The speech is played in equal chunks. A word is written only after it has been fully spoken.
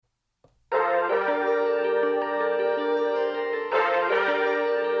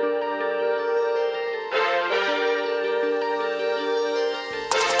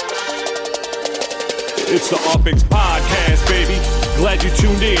It's the Opix Podcast, baby. Glad you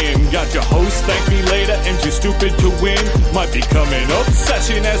tuned in. Got your host, thank me later, and too stupid to win. Might become an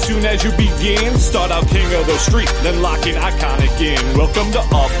obsession as soon as you begin. Start out king of the street, then lock in iconic in. Welcome to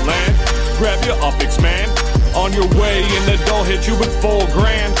Upland. Grab your Opix, man. On your way, and the doll hit you with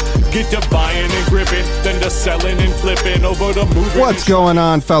 $4,000. Get to buying and gripping, then to selling and flipping over the movie. What's going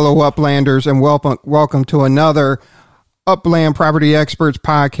on, fellow Uplanders, and welcome to another Upland Property Experts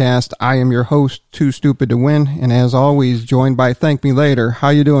podcast. I am your host, Too Stupid to Win, and as always, joined by Thank Me Later. How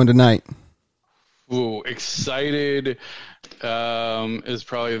you doing tonight? Ooh, excited is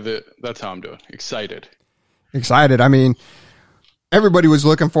probably that's how I'm doing. Excited. I mean, everybody was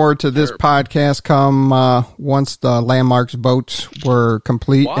looking forward to this podcast come once the Landmarks votes were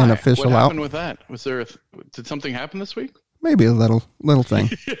complete and official out. What happened with that? Was there did something happen this week? Maybe a little thing.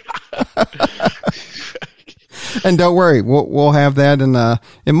 And don't worry, we'll have that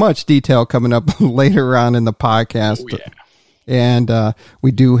in much detail coming up later on in the podcast. Oh, yeah. And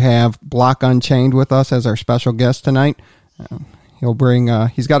we do have Block Unchained with us as our special guest tonight. He'll bring.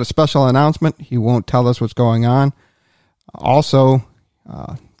 He's got a special announcement. He won't tell us what's going on. Also,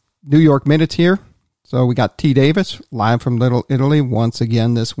 New York Minutes here. So we got T. Davis live from Little Italy once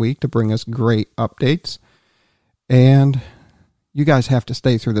again this week to bring us great updates. And you guys have to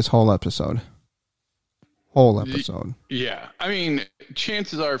stay through this whole episode. Yeah. I mean,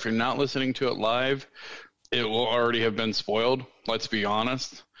 chances are if you're not listening to it live, it will already have been spoiled. Let's be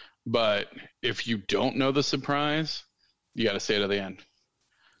honest. But if you don't know the surprise, you got to stay to the end.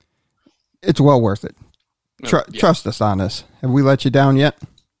 It's well worth it. Trust us on this. Have we let you down yet?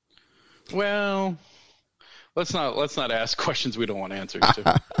 Well, let's not ask questions we don't want answers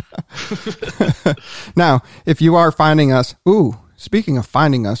to. Now, if you are finding us, speaking of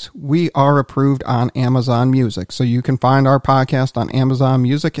finding us, we are approved on Amazon Music. So you can find our podcast on Amazon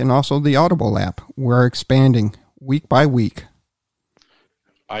Music and also the Audible app. We're expanding week by week.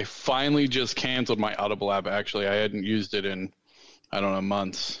 I finally just canceled my Audible app. Actually, I hadn't used it in,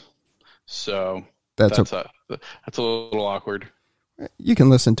 months. So that's a little awkward. You can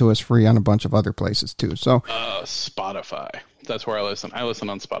listen to us free on a bunch of other places too. So Spotify. That's where I listen. I listen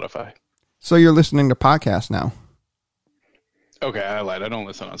on Spotify. So you're listening to podcasts now. Okay, I lied. I don't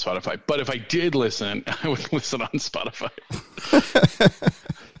listen on Spotify. But if I did listen, I would listen on Spotify.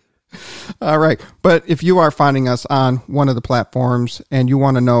 All right. But if you are finding us on one of the platforms and you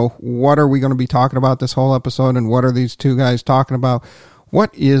want to know what are we going to be talking about this whole episode and what are these two guys talking about,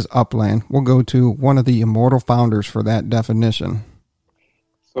 what is Upland? We'll go to one of the immortal founders for that definition.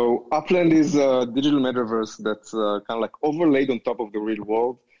 So Upland is a digital metaverse that's kind of like overlaid on top of the real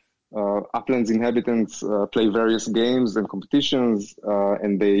world. Upland's inhabitants play various games and competitions,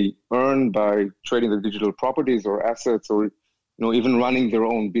 and they earn by trading their digital properties or assets, or even running their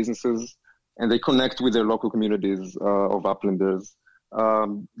own businesses. And they connect with their local communities of Uplanders.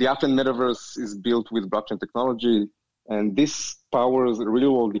 The Upland metaverse is built with blockchain technology, and this powers a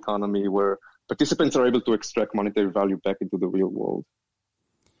real-world economy where participants are able to extract monetary value back into the real world.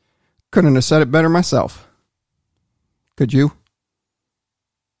 Couldn't have said it better myself. Could you?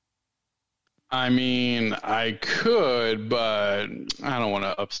 I mean, I could, but I don't want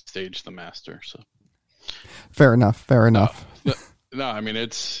to upstage the master. So, fair enough. No, I mean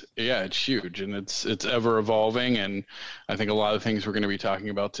it's huge and it's ever evolving, and I think a lot of things we're going to be talking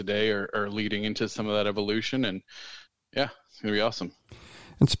about today are leading into some of that evolution, and yeah, it's going to be awesome.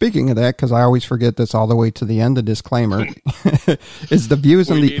 And speaking of that, because I always forget this all the way to the end, the disclaimer is the views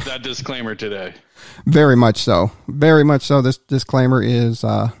we and need that disclaimer today. Very much so. This disclaimer is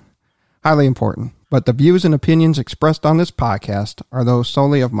highly important, but the views and opinions expressed on this podcast are those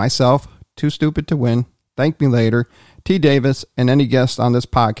solely of myself, Too Stupid to Win, Thank Me Later, T. Davis, and any guests on this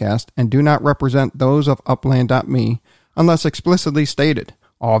podcast, and do not represent those of Upland.me unless explicitly stated.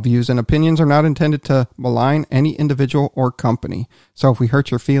 All views and opinions are not intended to malign any individual or company. So if we hurt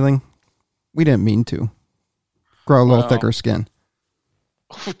your feeling, we didn't mean to. Grow a little thicker skin.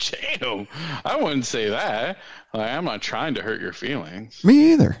 Oh, damn. I wouldn't say that. I'm not trying to hurt your feelings.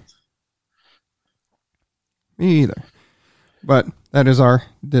 Me either. But that is our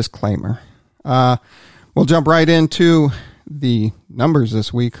disclaimer. We'll jump right into the numbers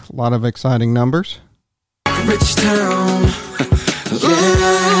this week. A lot of exciting numbers. Rich town. Yeah.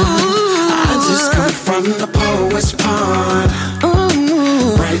 I just come from the poet's pond.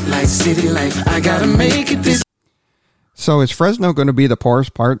 Bright light, city life. I gotta make it this. So is Fresno going to be the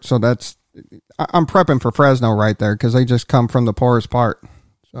poorest part? So I'm prepping for Fresno right there because they just come from the poorest part.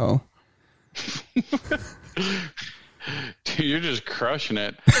 So. Dude, you're just crushing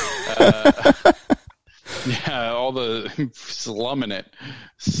it. Yeah, all the slumming it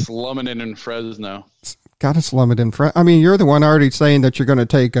in Fresno. Gotta slum it in. I mean, you're the one already saying that you're going to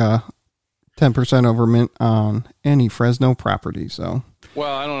take 10% over mint on any Fresno property. So,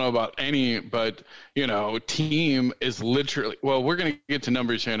 well, I don't know about any, but Team is literally. Well, we're going to get to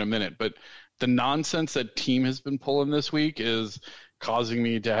numbers here in a minute, but the nonsense that Team has been pulling this week is causing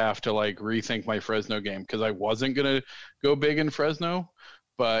me to have to rethink my Fresno game, because I wasn't going to go big in Fresno,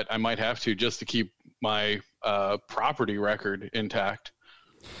 but I might have to just to keep my property record intact.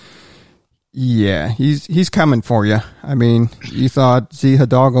 Yeah, he's coming for you. I mean, you thought Z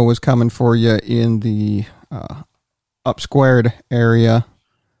Hidalgo was coming for you in the up squared area,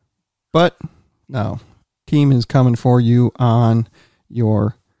 but no, Team is coming for you on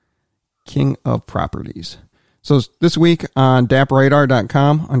your King of Properties. So this week on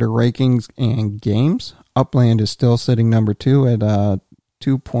dapradar.com under rankings and games, Upland is still sitting number 2 at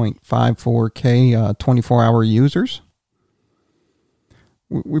 2.54K 24-hour users.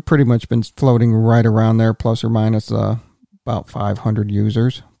 We've pretty much been floating right around there, plus or minus about 500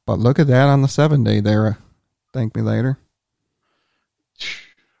 users. But look at that on the 7-day there. Thank me later.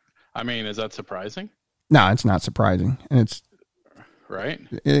 I mean, is that surprising? No, it's not surprising. And it's right.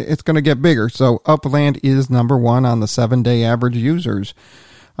 It's going to get bigger. So Upland is number 1 on the 7-day average users.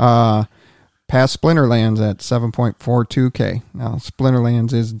 Past Splinterlands at 7.42K. Now,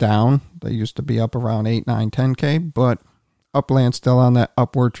 Splinterlands is down. They used to be up around 8, 9, 10K, but Upland's still on that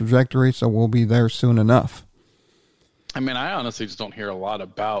upward trajectory, so we'll be there soon enough. I mean, I honestly just don't hear a lot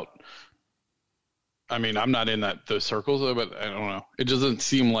about. I mean, I'm not in those circles, but I don't know. It doesn't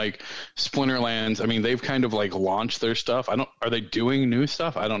seem like Splinterlands. I mean, they've kind of launched their stuff. Are they doing new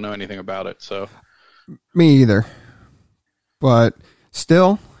stuff? I don't know anything about it. So, me either. But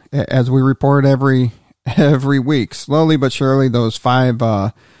still, as we report every week, slowly but surely, those five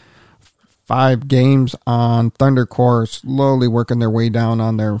games on Thunder Core slowly working their way down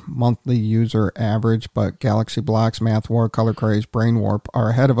on their monthly user average, but Galaxy Blocks, Math War, Color Craze, Brain Warp are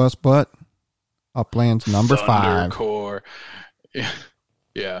ahead of us, but Upland's number Thunder 5. Core.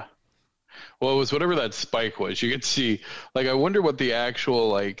 Yeah. Well, it was whatever that spike was. You could see, I wonder what the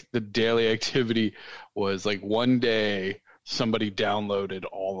actual, the daily activity was. One day, somebody downloaded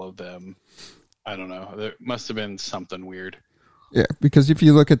all of them. I don't know. There must have been something weird. Yeah, because if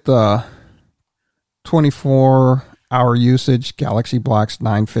you look at the 24-hour usage, Galaxy Blocks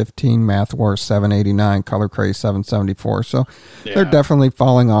 915, Math War 789, Color Craze 774. So they're definitely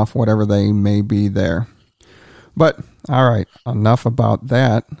falling off whatever they may be there. But, all right, enough about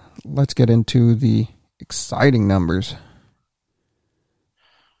that. Let's get into the exciting numbers.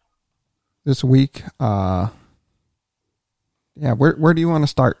 This week, where do you want to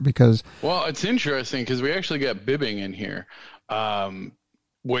start? Because it's interesting because we actually got bibbing in here.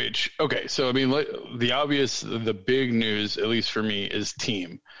 So I mean, the big news, at least for me, is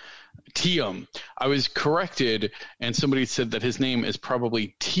Team. I was corrected, and somebody said that his name is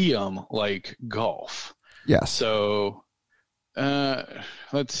probably Tiem, like golf. Yes. So,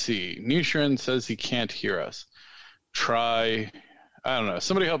 let's see. Nishran says he can't hear us. I don't know.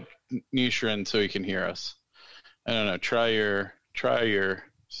 Somebody help Nishran so he can hear us. I don't know. Try your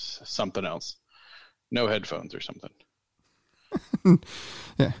something else. No headphones or something.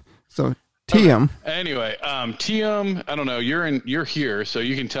 Yeah. So Tiem. Okay. Anyway, Tiem, I don't know. You're here, so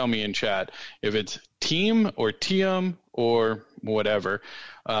you can tell me in chat if it's Team or Tiem or whatever.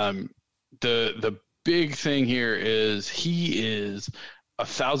 The big thing here is he is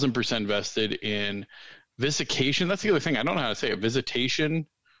 1,000% vested in Visitation. That's the other thing. I don't know how to say it. Visitation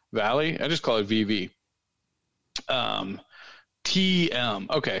Valley. I just call it VV. TM.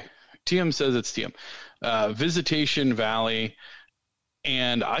 Okay. TM says it's TM. Visitation Valley.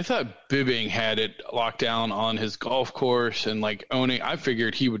 And I thought Bibbing had it locked down on his golf course and owning. I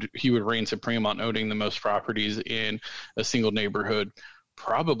figured he would reign supreme on owning the most properties in a single neighborhood,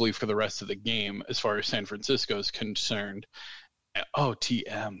 probably for the rest of the game, as far as San Francisco is concerned. Oh,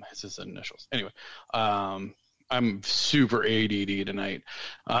 TM is his initials. Anyway, I'm super ADD tonight,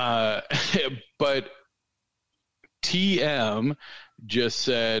 but TM just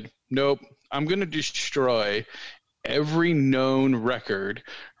said, nope, I'm going to destroy every known record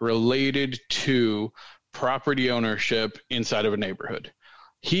related to property ownership inside of a neighborhood.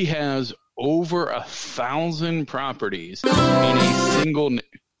 He has over 1,000 properties in a single.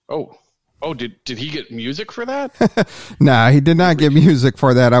 Did he get music for that? Nah, he did not get music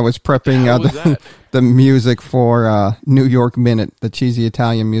for that. I was prepping the music for New York Minute, the cheesy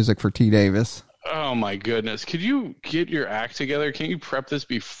Italian music for T. Davis. Oh my goodness. Could you get your act together? Can you prep this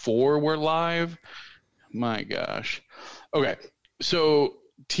before we're live? My gosh. Okay. So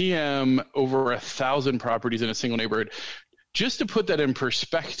TM, over 1,000 properties in a single neighborhood. Just to put that in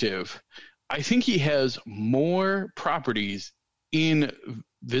perspective, I think he has more properties in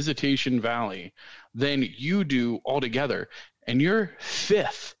Visitation Valley than you do altogether, and you're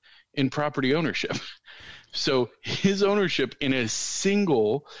 5th in property ownership. So his ownership in a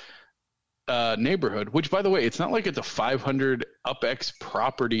single neighborhood, which, by the way, it's not like it's a 500 UpX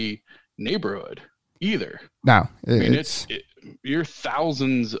property neighborhood either. No, you're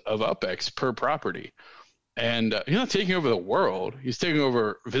thousands of UpX per property, and he's not taking over the world. He's taking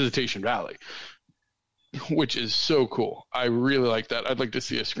over Visitation Valley, which is so cool. I really like that. I'd like to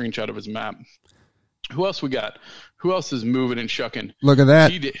see a screenshot of his map. Who else we got? Who else is moving and shucking? Look at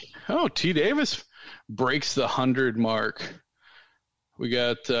that. T. Davis breaks the 100 mark. We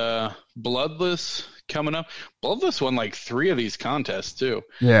got Bloodless coming up. Bloodless won like 3 of these contests too.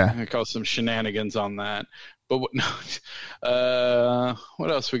 Yeah. I caused some shenanigans on that. But what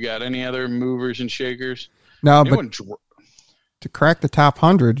else we got? Any other movers and shakers? No, but to crack the top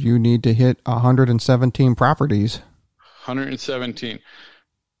 100, you need to hit 117 properties. 117.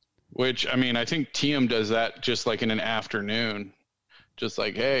 Which, I mean, I think TM does that just like in an afternoon. Just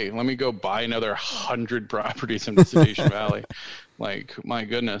like, hey, let me go buy another 100 properties in Visitation Valley. Like, my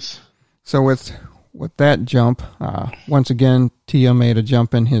goodness. So with that jump, once again, TM made a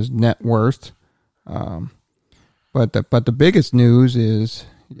jump in his net worth. But the biggest news is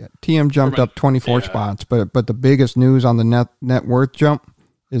TM jumped up 24 spots. But the biggest news on the net worth jump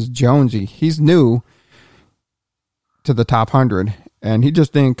is Jonesy. He's new to the top 100, and he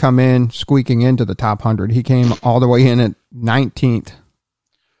just didn't come in squeaking into the top 100. He came all the way in at 19th.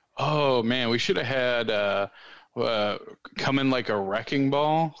 Oh man, we should have had come in like a wrecking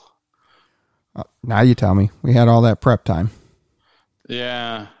ball. Now you tell me. We had all that prep time.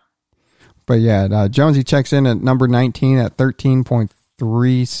 Yeah. But yeah, Jonesy checks in at number 19 at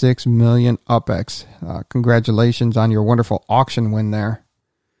 13.36 million UpX. Congratulations on your wonderful auction win there.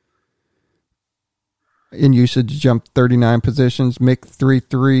 In usage jumped 39 positions. Mick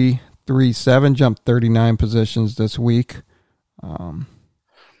 3337 jumped 39 positions this week.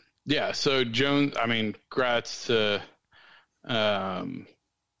 Yeah, so Jones, I mean, congrats to, I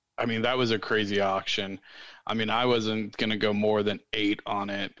mean, that was a crazy auction. I mean, I wasn't going to go more than 8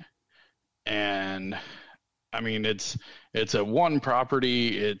 on it. And I mean, it's a one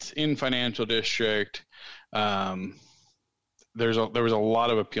property, it's in financial district. There was a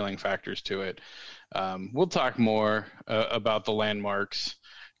lot of appealing factors to it. We'll talk more about the landmarks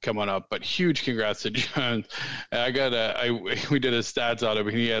coming up, but huge congrats to Jones. We did his stats on him,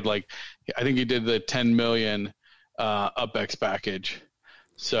 and he had I think he did the 10 million UpX package.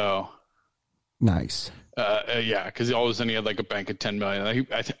 So nice. Yeah, because all of a sudden he had like a bank of 10 million.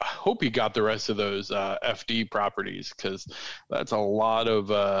 I hope he got the rest of those FD properties, because that's a lot of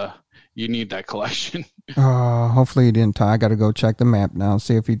you need that collection. Hopefully he didn't. I got to go check the map now,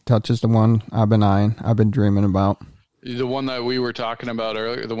 see if he touches the one I've been dreaming about. The one that we were talking about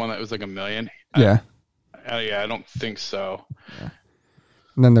earlier, the one that was like 1 million. Yeah. I don't think so. Yeah.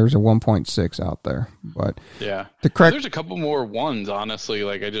 And then there's a 1.6 out there, but yeah, there's a couple more ones. Honestly,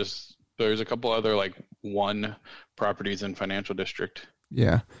 there's a couple other like 1 properties in financial district.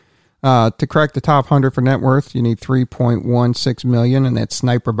 Yeah. To crack the top 100 for net worth, you need 3.16 million, and that's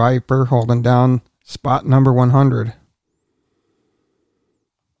Sniper Viper holding down spot number 100.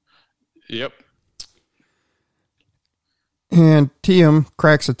 Yep. And TM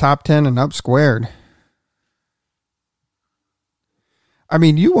cracks the top 10 and up squared. I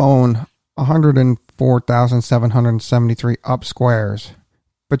mean, you own 104,773 up squares,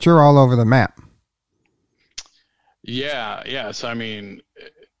 but you're all over the map. Yeah. So I mean,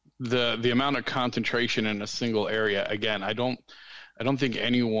 the amount of concentration in a single area, again, I don't think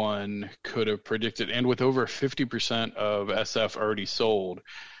anyone could have predicted. And with over 50% of SF already sold,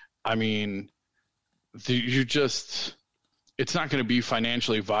 I mean, it's not going to be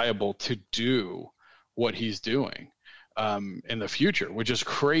financially viable to do what he's doing in the future, which is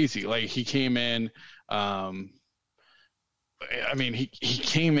crazy. Like, he came in, I mean, he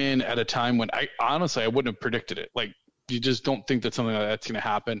came in at a time when I wouldn't have predicted it. Like, you just don't think that something like that's going to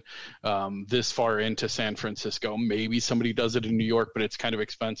happen this far into San Francisco. Maybe somebody does it in New York, but it's kind of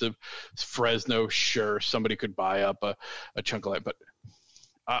expensive. Fresno, sure, somebody could buy up a chunk of land, but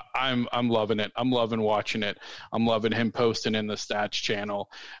I'm loving it. I'm loving watching it. I'm loving him posting in the stats channel,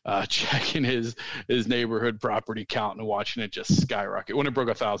 checking his neighborhood property count and watching it just skyrocket. When it broke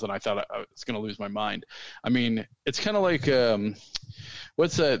 1,000, I thought I was going to lose my mind. I mean, it's kind of like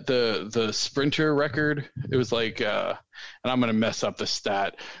what's that? The sprinter record? It was like, and I'm going to mess up the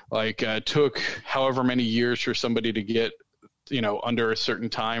stat. Like, took however many years for somebody to get, under a certain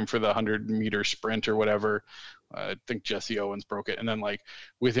time for the 100-meter sprint or whatever. I think Jesse Owens broke it. And then like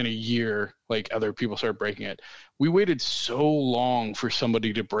within a year, like other people started breaking it. We waited so long for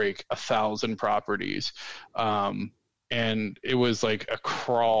somebody to break 1,000 properties. And it was like a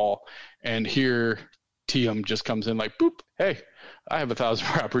crawl. And here TM just comes in like, boop, hey, I have 1,000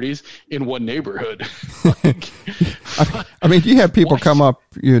 properties in one neighborhood. Like, I mean, you have people come up,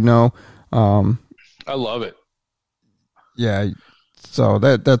 I love it. Yeah. So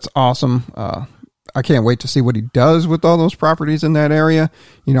that's awesome. I can't wait to see what he does with all those properties in that area.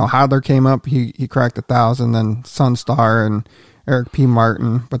 Hodler came up, he cracked 1,000, then Sunstar and Eric P.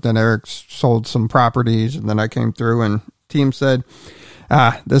 Martin, but then Eric sold some properties, and then I came through and team said,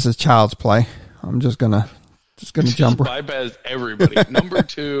 this is child's play. I'm just gonna jump. Bypass everybody. Number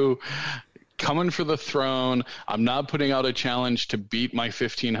 2, coming for the throne. I'm not putting out a challenge to beat my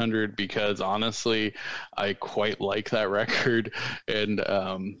 1,500 because honestly, I quite like that record, and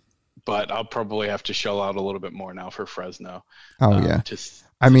but I'll probably have to shell out a little bit more now for Fresno. Oh yeah.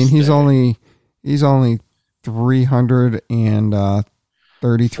 He's only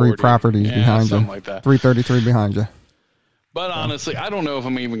 333 properties behind you. Like that. 333 behind you. But honestly, I don't know if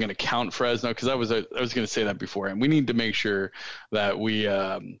I'm even going to count Fresno because I was going to say that before, and we need to make sure that we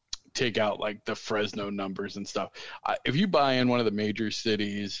take out like the Fresno numbers and stuff. If you buy in one of the major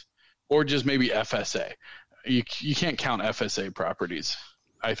cities, or just maybe FSA, you can't count FSA properties.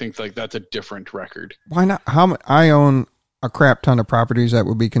 I think like that's a different record. Why not? I own a crap ton of properties that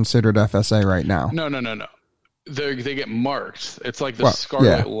would be considered FSA right now. No. They get marked. It's like the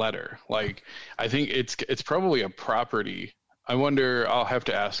scarlet letter. Like I think it's probably a property. I wonder. I'll have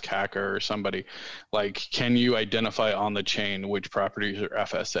to ask Hacker or somebody. Like, can you identify on the chain which properties are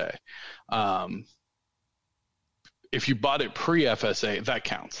FSA? If you bought it pre-FSA, that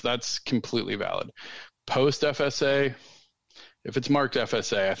counts. That's completely valid. Post-FSA. If it's marked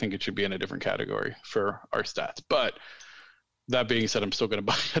FSA, I think it should be in a different category for our stats. But that being said, I'm still going to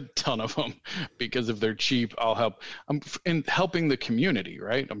buy a ton of them because if they're cheap, I'll help. I'm in helping the community,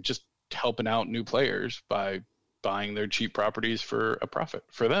 right? I'm just helping out new players by buying their cheap properties for a profit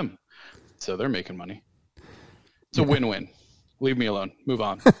for them. So they're making money. It's a win-win. Leave me alone. Move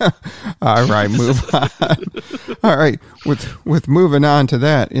on. All right, move on. All right, with moving on to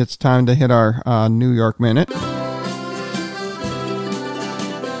that, it's time to hit our New York Minute.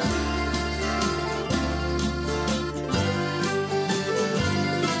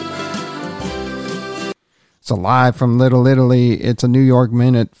 So live from Little Italy, it's a New York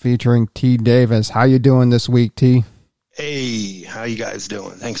Minute featuring T. Davis. How you doing this week, T? Hey, how you guys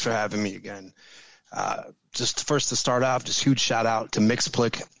doing? Thanks for having me again. Just first to start off, just huge shout out to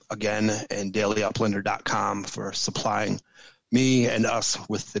Mixplick again and dailyuplander.com for supplying me and us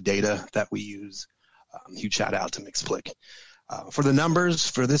with the data that we use. Huge shout out to Mixplick. For the numbers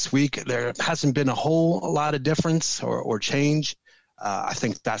for this week, there hasn't been a whole lot of difference or change. I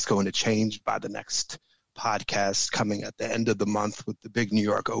think that's going to change by the next podcast coming at the end of the month with the big New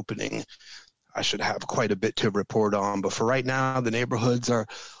York opening. I should have quite a bit to report on, but for right now, the neighborhoods are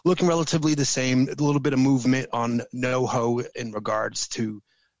looking relatively the same. A little bit of movement on NoHo in regards to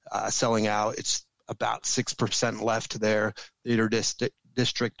selling out. It's about 6% left there. Theater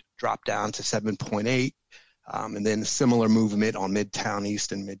District dropped down to 7.8. And then similar movement on Midtown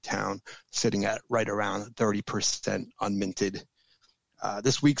East and Midtown, sitting at right around 30% unminted.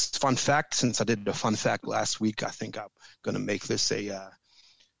 This week's fun fact, since I did a fun fact last week, I think I'm going to make this a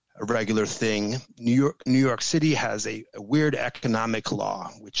regular thing. New York City has a weird economic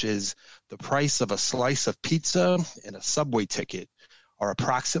law, which is the price of a slice of pizza and a subway ticket are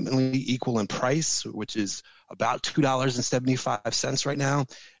approximately equal in price, which is about $2.75 right now,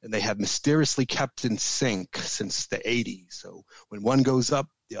 and they have mysteriously kept in sync since the 80s. So when one goes up,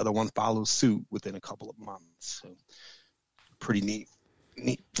 the other one follows suit within a couple of months. So pretty neat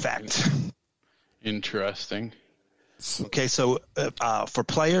fact. Interesting. Okay, so for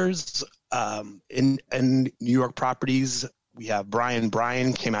players in New York properties, we have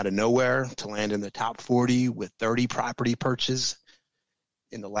Brian came out of nowhere to land in the top 40 with 30 property purchases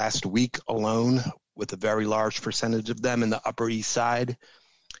in the last week alone, with a very large percentage of them in the Upper East Side.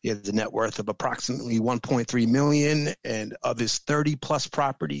 He has a net worth of approximately $1.3 million, and of his 30-plus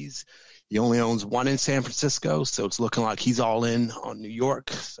properties, he only owns one in San Francisco, so it's looking like he's all in on New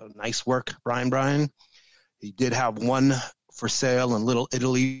York. So nice work, Brian. He did have one for sale in Little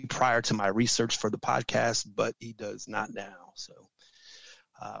Italy prior to my research for the podcast, but he does not now. So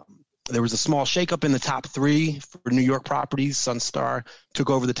there was a small shakeup in the top three for New York properties. Sunstar took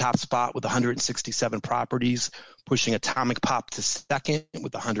over the top spot with 167 properties, pushing Atomic Pop to second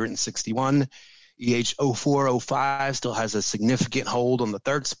with 161. EH 0405 still has a significant hold on the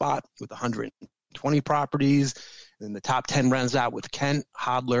third spot with 110 20 properties. And the top 10 runs out with Kent,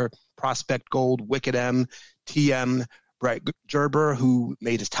 Hodler, Prospect Gold, Wicked M, TM, Brett Gerber, who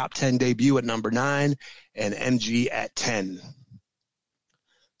made his top 10 debut at number 9, and MG at 10.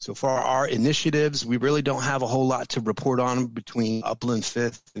 So for our initiatives, we really don't have a whole lot to report on between Upland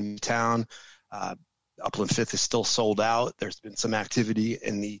 5th and Midtown. Upland 5th is still sold out. There's been some activity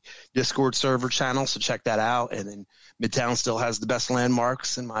in the Discord server channel, so check that out. And then Midtown still has the best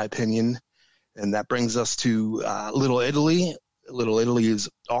landmarks, in my opinion. And that brings us to Little Italy. Little Italy is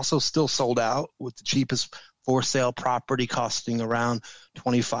also still sold out, with the cheapest for sale property costing around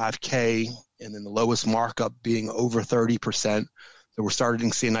 $25K, and then the lowest markup being over 30%. So we're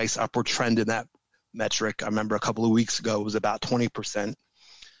starting to see a nice upward trend in that metric. I remember a couple of weeks ago it was about 20%.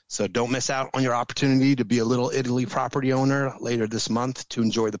 So don't miss out on your opportunity to be a Little Italy property owner later this month to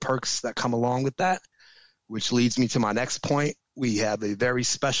enjoy the perks that come along with that, which leads me to my next point. We have a very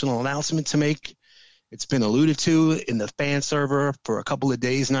special announcement to make. It's been alluded to in the fan server for a couple of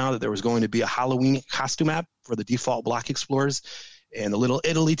days now that there was going to be a Halloween costume app for the default Block Explorers. And the Little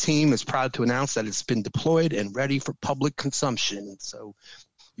Italy team is proud to announce that it's been deployed and ready for public consumption. So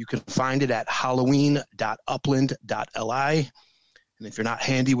you can find it at halloween.upland.li. And if you're not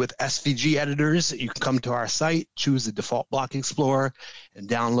handy with SVG editors, you can come to our site, choose the default Block Explorer, and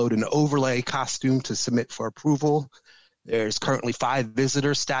download an overlay costume to submit for approval. There's currently 5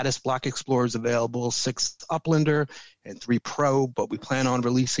 visitor status Block Explorers available, 6 Uplander and 3 Pro, but we plan on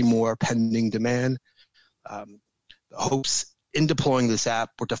releasing more pending demand. The hopes in deploying this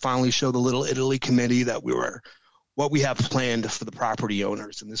app were to finally show the Little Italy committee that what we have planned for the property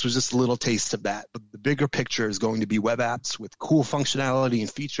owners. And this was just a little taste of that. But the bigger picture is going to be web apps with cool functionality and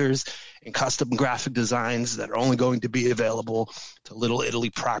features and custom graphic designs that are only going to be available to Little Italy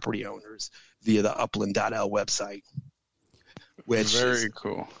property owners via the upland.l website. Which very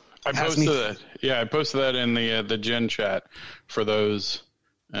cool. I posted that. Yeah, I posted that in the Gen chat for those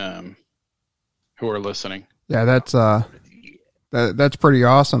who are listening. Yeah, that's pretty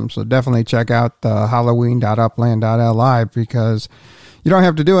awesome. So definitely check out halloween.upland.li, because you don't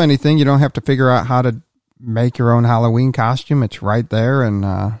have to do anything. You don't have to figure out how to make your own Halloween costume. It's right there.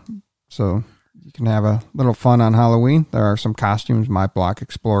 And so you can have a little fun on Halloween. There are some costumes my Block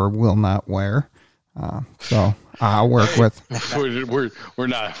Explorer will not wear. So I'll work with. We're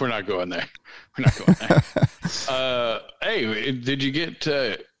not going there. We're not going there. Hey, did you get?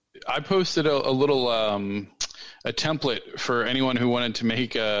 I posted a little a template for anyone who wanted to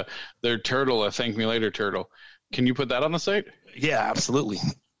make their turtle a Thank Me Later turtle. Can you put that on the site? Yeah, absolutely.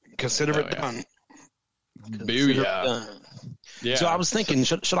 Consider it done. Booyah. Yeah. So I was thinking,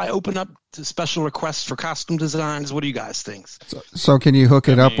 should I open up to special requests for costume designs? What do you guys think? So can you hook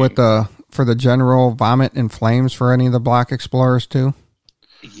it up with for the general vomit and flames for any of the Block Explorers too?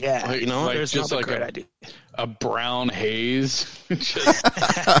 Yeah, there's just like a great idea. A brown haze.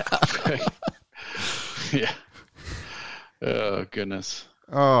 Yeah. Oh, goodness.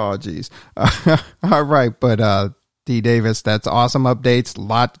 Oh, geez. All right. But D. Davis, that's awesome updates. A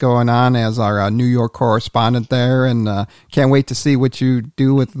lot going on as our New York correspondent there. And can't wait to see what you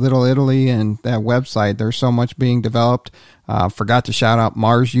do with Little Italy and that website. There's so much being developed. Forgot to shout out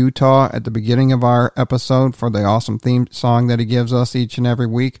Mars, Utah at the beginning of our episode for the awesome theme song that he gives us each and every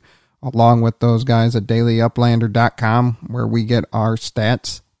week, along with those guys at dailyuplander.com, where we get our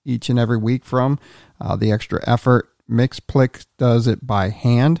stats each and every week from. The extra effort. Mixplick does it by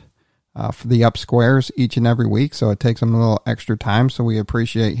hand for the up squares each and every week, so it takes him a little extra time, so we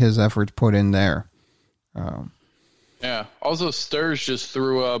appreciate his efforts put in there. Yeah. Also, Stirs just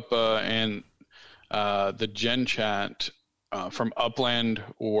threw up in the Gen chat from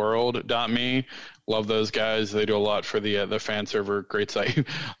uplandworld.me. Love those guys. They do a lot for the fan server. Great site.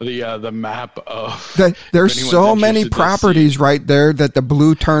 The map of there's so many properties right there that the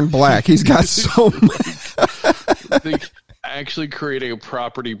blue turned black. He's got so many. They actually create a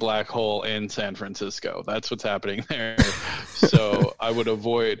property black hole in San Francisco. That's what's happening there. So I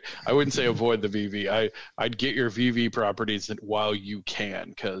wouldn't say avoid the VV. I'd get your VV properties while you can,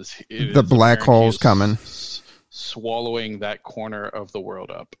 because the black hole's coming, swallowing that corner of the world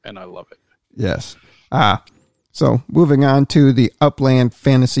up, and I love it. Yes. So moving on to the Upland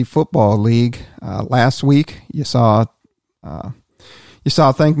Fantasy Football League. Last week you saw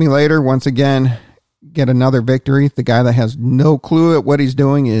Thank Me Later once again get another victory. The guy that has no clue at what he's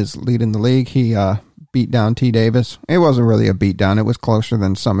doing is leading the league. He beat down T. Davis. It wasn't really a beatdown. It was closer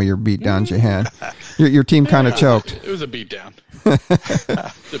than some of your beatdowns you had. Your team kind of choked. It was a beatdown.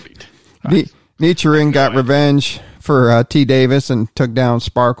 It's a beat. Nichirin got revenge for T. Davis and took down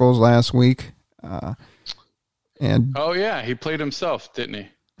Sparkles last week. And oh yeah, he played himself, didn't he?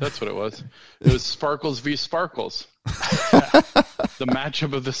 That's what it was. It was Sparkles v. Sparkles. The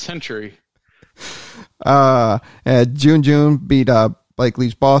matchup of the century. June beat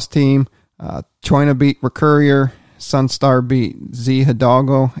Blakely's boss team. Choina beat Recurrier. Sunstar beat Z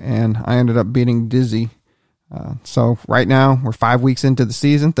Hidalgo, and I ended up beating Dizzy. So right now we're 5 weeks into the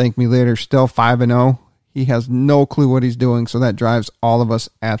season. Thank Me Later, still 5-0. He has no clue what he's doing, so that drives all of us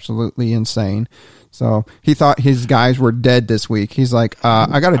absolutely insane. So he thought his guys were dead this week. He's like,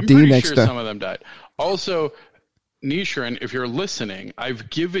 I got a I'm D pretty next sure to. Some of them died. Also, Nisharan, if you're listening,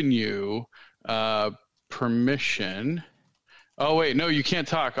 I've given you permission. Oh wait, no, you can't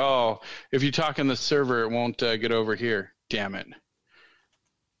talk. Oh, if you talk in the server, it won't get over here. Damn it.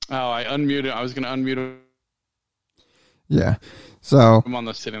 Oh, I unmuted. I was going to unmute him. Yeah. So I'm on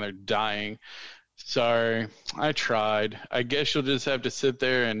the sitting there dying. Sorry, I tried. I guess you'll just have to sit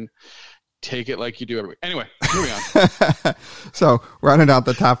there and take it like you do every week. Anyway, moving on. So rounding out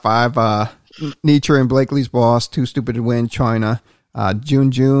the top five, Nietzsche and Blakely's boss, Too Stupid to Win, China.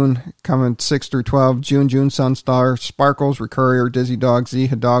 June coming 6 through 12. June Sunstar, Sparkles, Recurrier, Dizzy Dog, Z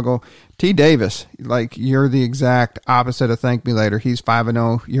Hidalgo, T Davis. Like, you're the exact opposite of Thank Me Later. He's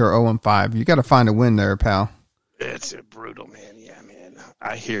 5-0. You're 0-5. You got to find a win there, pal. It's brutal, man. Yeah, man.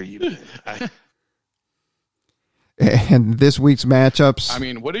 I hear you, man. And this week's matchups. I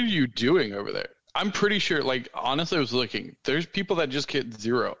mean, what are you doing over there? I'm pretty sure, like, honestly, I was looking. There's people that just get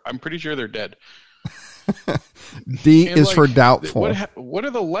 0. I'm pretty sure they're dead. D and is like, for doubtful. What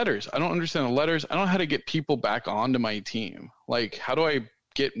are the letters? I don't understand the letters. I don't know how to get people back onto my team. Like, how do I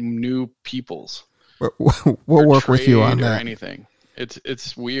get new peoples? We'll work with you on or that. Anything.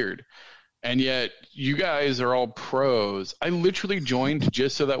 It's weird. And yet you guys are all pros. I literally joined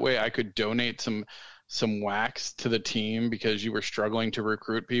just so that way I could donate some wax to the team because you were struggling to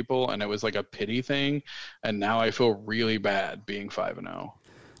recruit people, and it was like a pity thing. And now I feel really bad being 5-0.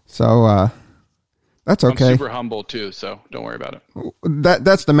 So that's okay. I'm super humble too, so don't worry about it.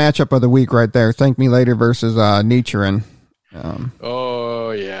 That's the matchup of the week right there. Thank Me Later versus Nietzsche.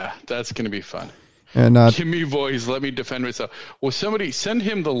 Oh yeah, that's gonna be fun. And give me voice. Let me defend myself. Well, somebody send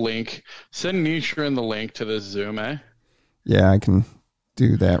him the link. Send Nisharan the link to this Zoom, eh? Yeah, I can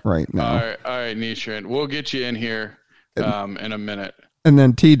do that right now. All right, Nisharan. We'll get you in here in a minute. And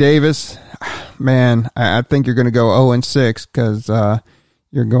then T Davis, man, I think you're going to go 0-6 because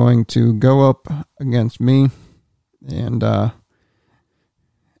you're going to go up against me, and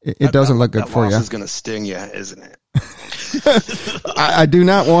it doesn't look good for you. That loss is going to sting you, isn't it? I do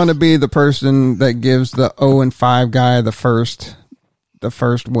not want to be the person that gives the 0-5 guy the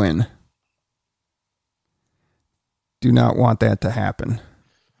first win. Do not want that to happen.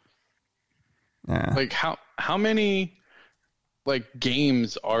 Yeah. Like how many like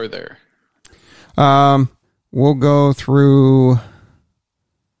games are there? We'll go through.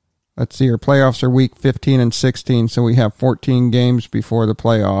 Let's see. Our playoffs are week 15 and 16, so we have 14 games before the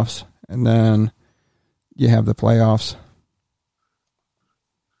playoffs, and then you have the playoffs.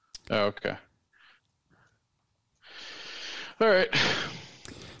 Oh, okay. All right.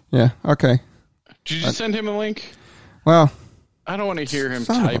 Yeah. Okay. Did you send him a link? Well, I don't want to hear him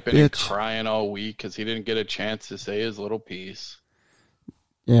typing and crying all week because he didn't get a chance to say his little piece.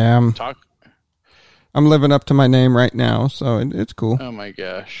 Yeah, I'm living up to my name right now, so it's cool. Oh my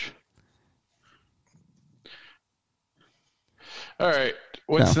gosh. All right.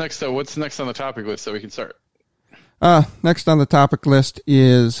 What's next though? What's next on the topic list so we can start? Next on the topic list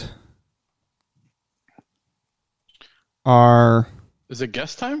is our... Is it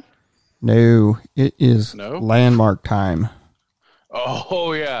guest time? No, it is landmark time.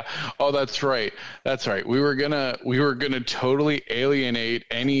 Oh yeah. Oh, that's right. That's right. We were gonna totally alienate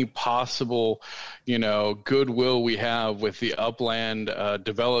any possible, goodwill we have with the Upland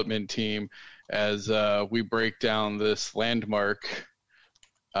development team as we break down this landmark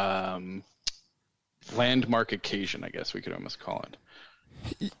occasion, I guess we could almost call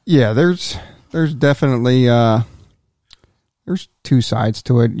it. Yeah, there's definitely there's two sides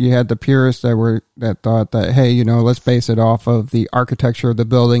to it. You had the purists that thought that, hey, let's base it off of the architecture of the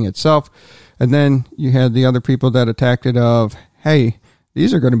building itself. And then you had the other people that attacked it of, hey,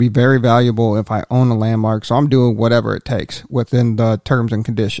 these are going to be very valuable if I own a landmark, so I'm doing whatever it takes within the terms and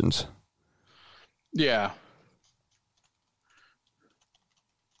conditions. Yeah.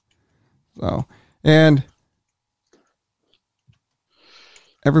 So, and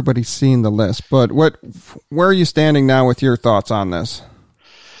everybody's seen the list, but where are you standing now with your thoughts on this?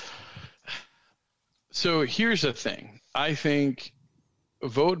 So here's the thing. I think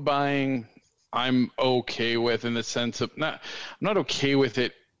vote buying I'm okay with in the sense of I'm not okay with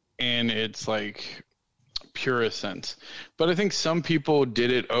it and it's like most purest sense. But I think some people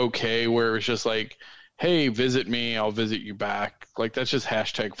did it okay, where it was just like, hey, visit me, I'll visit you back. Like, that's just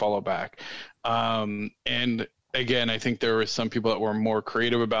hashtag follow back. And again, I think there were some people that were more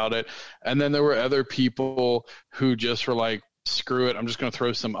creative about it. And then there were other people who just were like, screw it, I'm just going to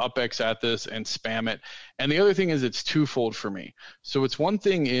throw some UpX at this and spam it. And the other thing is, it's twofold for me. So it's one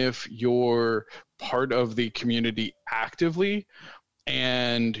thing if you're part of the community actively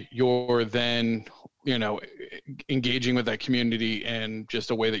and you're then, you know, engaging with that community in just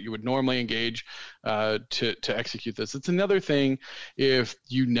a way that you would normally engage to execute this. It's another thing if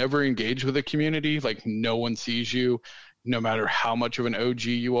you never engage with a community, like no one sees you, no matter how much of an OG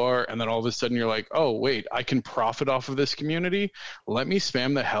you are, and then all of a sudden you're like, oh, wait, I can profit off of this community. Let me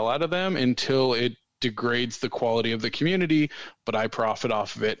spam the hell out of them until it degrades the quality of the community, but I profit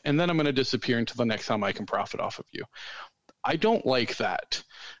off of it. And then I'm going to disappear until the next time I can profit off of you. I don't like that.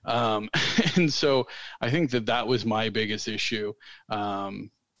 And so I think that was my biggest issue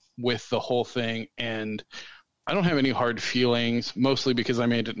with the whole thing. And I don't have any hard feelings, mostly because I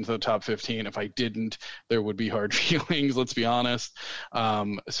made it into the top 15. If I didn't, there would be hard feelings, let's be honest.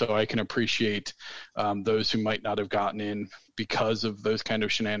 So I can appreciate those who might not have gotten in because of those kind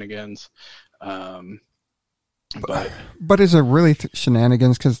of shenanigans. But is it really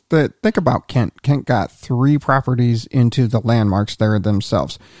shenanigans? Because think about Kent. Kent got 3 properties into the landmarks there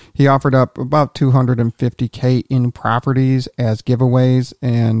themselves. He offered up about $250K in properties as giveaways,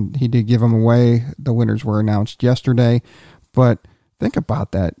 and he did give them away. The winners were announced yesterday. But think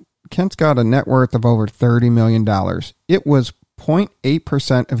about that. Kent's got a net worth of over $30 million. It was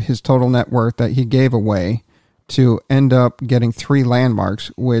 0.8% of his total net worth that he gave away to end up getting 3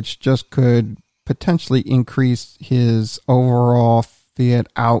 landmarks, which just could potentially increase his overall fiat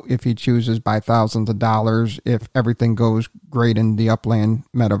out if he chooses by thousands of dollars if everything goes great in the Upland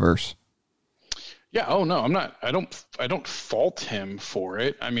metaverse. Yeah. Oh no, I don't fault him for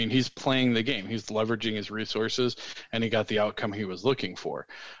it. I mean, he's playing the game. He's leveraging his resources and he got the outcome he was looking for.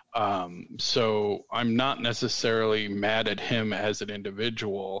 So I'm not necessarily mad at him as an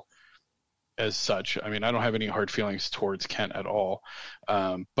individual as such. I mean, I don't have any hard feelings towards Kent at all.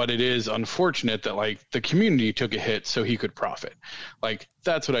 But it is unfortunate that like the community took a hit so he could profit. Like,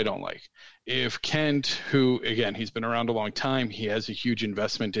 that's what I don't like. If Kent, who again, he's been around a long time, he has a huge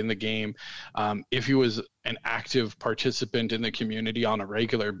investment in the game. If he was an active participant in the community on a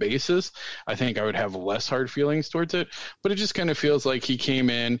regular basis, I think I would have less hard feelings towards it. But it just kind of feels like he came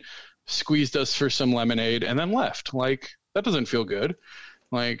in, squeezed us for some lemonade, and then left. Like, that doesn't feel good.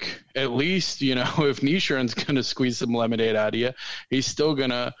 Like, at least, you know, if Nisharan's going to squeeze some lemonade out of you, he's still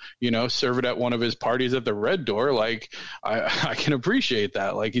going to, you know, serve it at one of his parties at the Red Door. Like, I can appreciate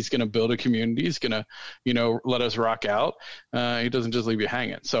that. Like, he's going to build a community. He's going to, you know, let us rock out. He doesn't just leave you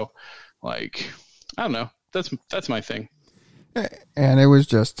hanging. So, like, I don't know. That's my thing. And it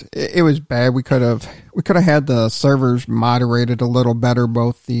was bad. We could have had the servers moderated a little better,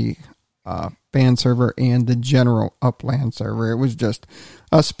 both the fan server and the general Upland server. It was just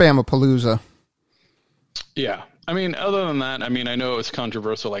a spamapalooza. Yeah. I mean, other than that, I mean, I know it's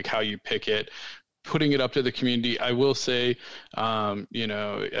controversial, like how you pick it, putting it up to the community. I will say, you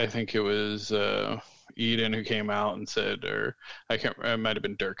know, I think it was Eden who came out and said, or it might have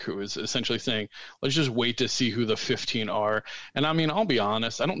been Dirk, who was essentially saying, let's just wait to see who the 15 are. And I mean, I'll be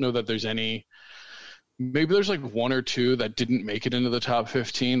honest, I don't know that there's any. Maybe there's like 1 or 2 that didn't make it into the top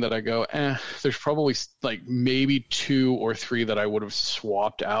 15 that I go, there's probably like maybe 2 or 3 that I would have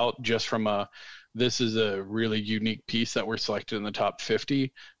swapped out just from this is a really unique piece that we're selected in the top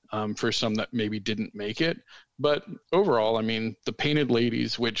 50 for some that maybe didn't make it. But overall, I mean, the Painted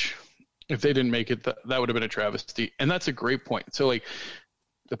Ladies, which if they didn't make it, that would have been a travesty. And that's a great point. So like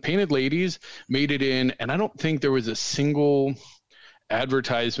the Painted Ladies made it in, and I don't think there was a single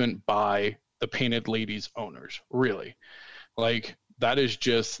advertisement by the Painted Ladies owners, really. Like, that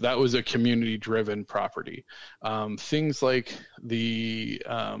was a community driven property. Things like the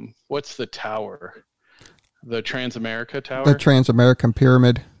what's the tower, the Transamerica Tower, the Transamerican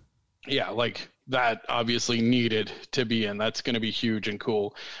Pyramid. Yeah, like that obviously needed to be in. That's going to be huge and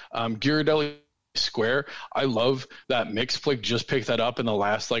cool. Ghirardelli Square, I love that Mixplick just picked that up in the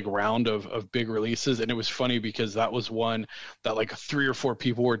last like round of big releases, and it was funny because that was one that like 3 or 4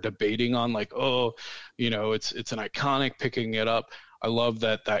 people were debating on, like, oh, you know, it's an iconic, picking it up. I love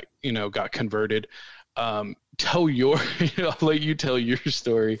that you know got converted. I'll let you tell your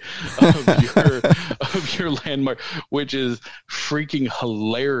story of your landmark, which is freaking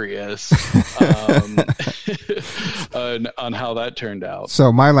hilarious, on how that turned out.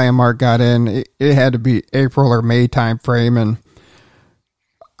 So my landmark got in. It had to be April or May time frame, and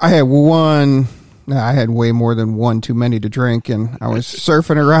I had one I had way more than one too many to drink, and I was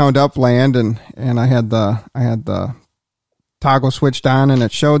surfing around Upland, and I had the toggle switched on, and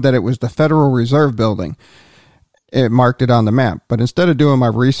it showed that it was the Federal Reserve building. It marked it on the map, but instead of doing my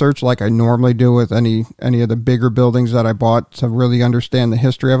research like I normally do with any of the bigger buildings that I bought to really understand the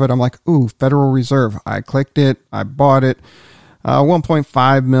history of it, I'm like, ooh, Federal Reserve. I clicked it, I bought it,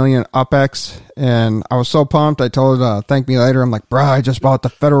 1.5 million UPEX, and I was so pumped. I told her, thank me later. I'm like, bro, I just bought the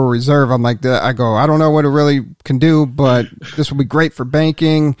Federal Reserve. I'm like, I don't know what it really can do, but this will be great for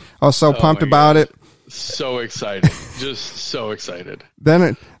banking. I was so pumped about it. So excited. Just so excited.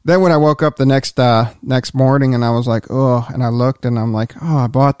 Then when I woke up the next morning, and I was like, oh, and I looked, and I'm like, oh, I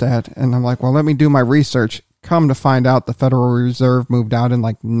bought that. And I'm like, well, let me do my research. Come to find out, the Federal Reserve moved out in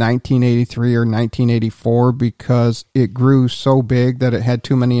like 1983 or 1984 because it grew so big that it had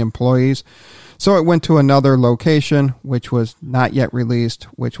too many employees. So it went to another location, which was not yet released,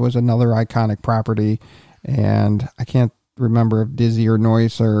 which was another iconic property. And I can't remember if Dizzy or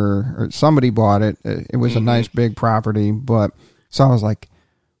Noyce or somebody bought it. It was a nice big property. But so I was like,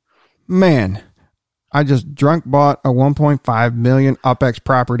 man, I just drunk bought a 1.5 million UPEX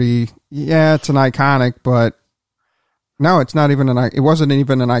property. Yeah, it's an iconic, but no, it's not even it wasn't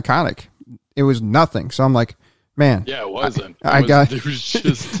even an iconic. It was nothing. So I'm like, man. Yeah, it wasn't. It was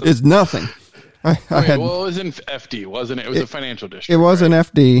just it's nothing. Well, it was in FD, wasn't it? It was a financial district. It was an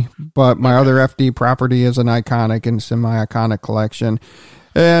FD, but my other FD property is an iconic and semi-iconic collection.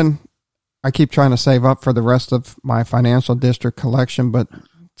 And I keep trying to save up for the rest of my financial district collection, but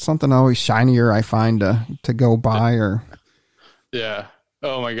something always shinier I find to go buy or. Yeah.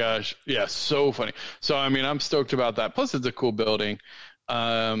 Oh my gosh. Yeah. So funny. So, I mean, I'm stoked about that. Plus it's a cool building.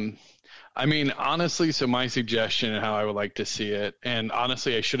 I mean, honestly, so my suggestion and how I would like to see it, and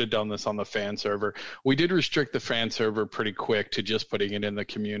honestly, I should have done this on the fan server. We did restrict the fan server pretty quick to just putting it in the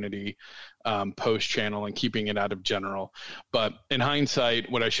community post channel and keeping it out of general. But in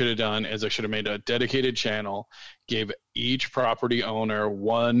hindsight, what I should have done is I should have made a dedicated channel, gave each property owner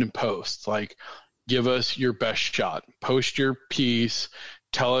one post, like give us your best shot, post your piece,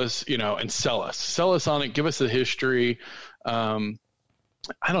 tell us, and sell us on it, give us the history.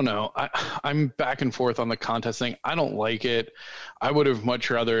 I don't know. I'm back and forth on the contest thing. I don't like it. I would have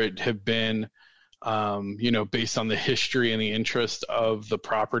much rather it have been, based on the history and the interest of the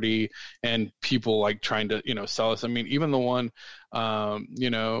property and people like trying to, sell us. I mean, even the one, and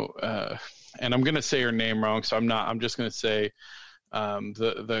I'm going to say her name wrong. So I'm just going to say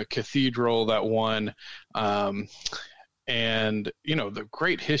the cathedral that won, and the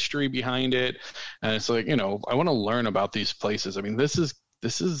great history behind it. And it's like, I want to learn about these places. I mean, this is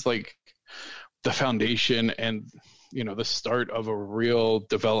like the foundation and the start of a real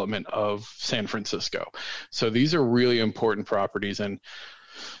development of San Francisco. So these are really important properties. And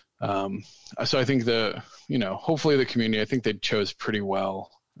so I think hopefully the community, I think they chose pretty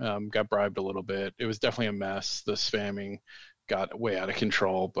well. Got bribed a little bit. It was definitely a mess. The spamming got way out of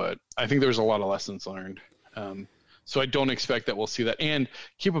control, but I think there's a lot of lessons learned. So I don't expect that we'll see that. And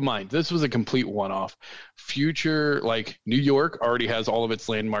keep in mind, this was a complete one-off. Future, like New York already has all of its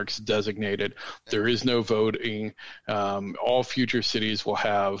landmarks designated. There is no voting. All future cities will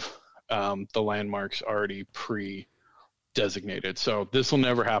have the landmarks already pre-designated. So this will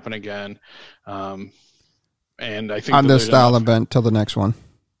never happen again. And I think on this style event till the next one.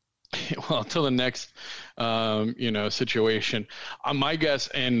 Well, till the next, situation. My guess,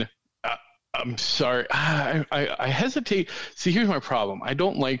 and I'm sorry, I hesitate. See, here's my problem. I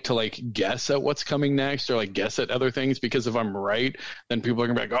don't like to guess at what's coming next or guess at other things, because if I'm right, then people are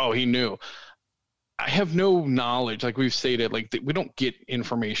gonna be like, oh, he knew. I have no knowledge. Like we've stated, we don't get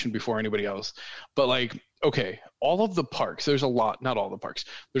information before anybody else. But okay, all of the parks, there's a lot, not all the parks.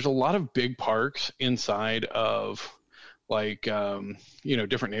 There's a lot of big parks inside of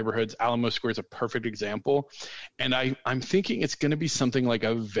different neighborhoods. Alamo Square is a perfect example. And I'm thinking it's going to be something like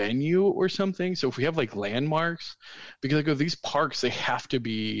a venue or something. So if we have landmarks, because these parks, they have to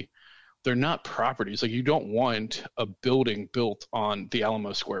be, they're not properties. You don't want a building built on the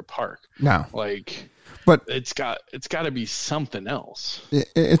Alamo Square Park. No. But it's got to be something else.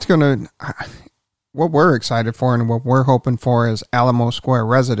 It's going to, what we're excited for and what we're hoping for as Alamo Square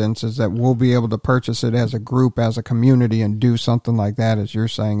residents is that we'll be able to purchase it as a group, as a community, and do something like that, as you're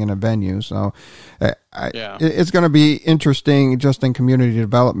saying, in a venue. So it's going to be interesting just in community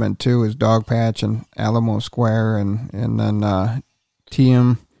development too, is Dog Patch and Alamo Square and then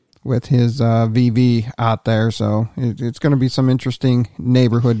TM with his VV out there. So it's going to be some interesting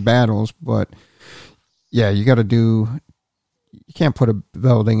neighborhood battles, but yeah, you can't put a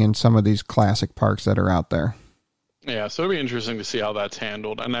building in some of these classic parks that are out there. Yeah, so it'll be interesting to see how that's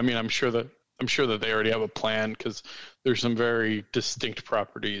handled. And I mean, I'm sure that I'm sure that they already have a plan because there's some very distinct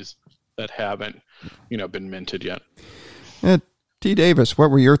properties that haven't, been minted yet. T. Davis,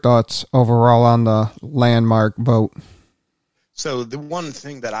 what were your thoughts overall on the landmark vote? So the one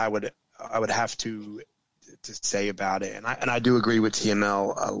thing that I would have to say about it, and I do agree with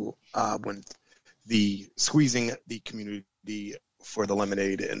TML when the squeezing the community for the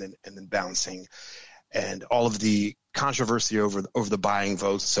lemonade and then bouncing, and all of the controversy over the buying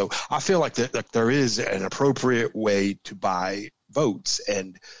votes. So I feel like that there is an appropriate way to buy votes,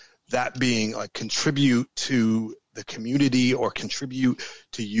 and that being like contribute to the community or contribute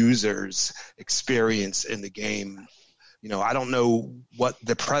to users' experience in the game. I don't know what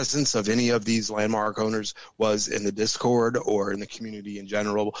the presence of any of these landmark owners was in the Discord or in the community in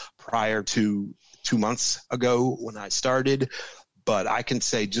general prior to 2 months ago when I started. But I can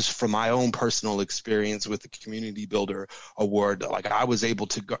say just from my own personal experience with the Community Builder Award, like I was able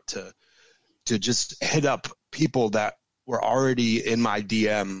to just hit up people that were already in my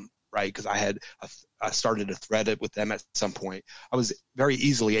DM, right? Because I started a thread with them at some point. I was very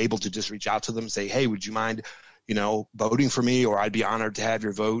easily able to just reach out to them and say, hey, would you mind, voting for me? Or I'd be honored to have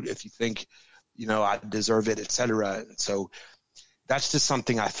your vote if you think, I deserve it, et cetera. And so that's just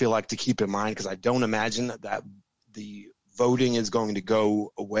something I feel like to keep in mind, because I don't imagine that the voting is going to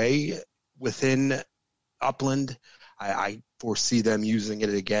go away within Upland. I foresee them using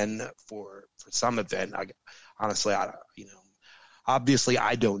it again for some event. Honestly, obviously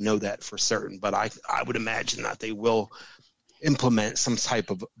I don't know that for certain, but I would imagine that they will implement some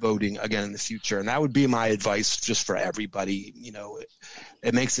type of voting again in the future. And that would be my advice just for everybody.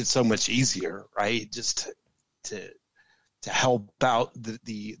 It makes it so much easier, right? Just to help out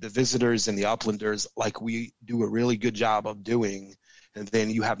the visitors and the Uplanders like we do a really good job of doing. And then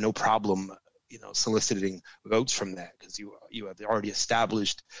you have no problem, soliciting votes from that because you have already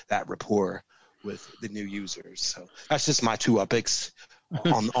established that rapport with the new users. So that's just my two upics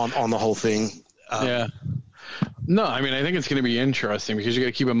on the whole thing. Yeah. No, I mean, I think it's going to be interesting because you got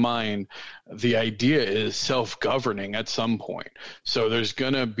to keep in mind the idea is self-governing at some point. So there's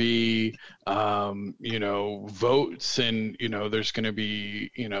going to be, votes and, there's going to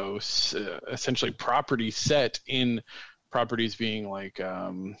be, essentially property set in properties being like,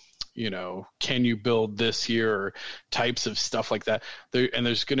 can you build this here or types of stuff like that.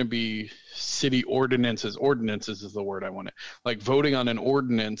 There's going to be city ordinances is the word I want to, like voting on an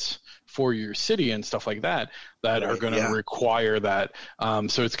ordinance for your city and stuff like that are going to require that.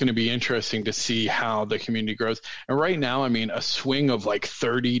 So it's going to be interesting to see how the community grows. And right now, I mean, a swing of like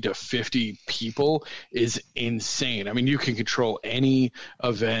 30 to 50 people is insane. I mean, you can control any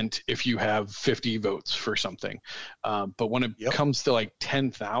event if you have 50 votes for something. But when it comes to like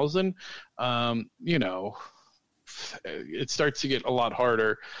 10,000, it starts to get a lot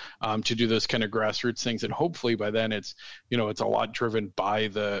harder to do those kind of grassroots things, and hopefully by then it's a lot driven by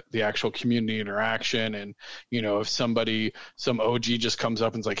the actual community interaction. And if some OG just comes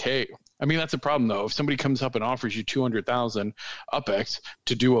up and is like, hey, I mean, that's a problem though. If somebody comes up and offers you 200,000 UPX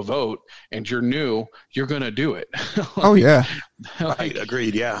to do a vote and you're new, you're gonna do it. Oh yeah, right,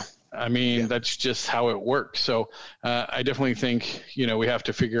 agreed. Yeah, I mean, that's just how it works. So I definitely think we have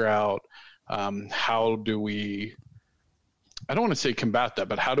to figure out how do we, I don't want to say combat that,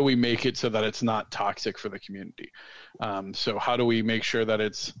 but how do we make it so that it's not toxic for the community? So how do we make sure that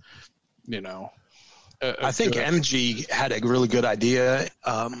it's, I think MG had a really good idea.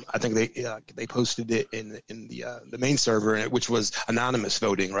 I think they posted it in the main server, which was anonymous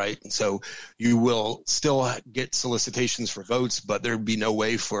voting, right? And so you will still get solicitations for votes, but there'd be no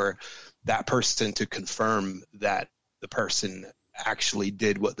way for that person to confirm that the person actually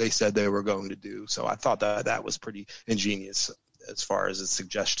did what they said they were going to do. So I thought that was pretty ingenious as far as a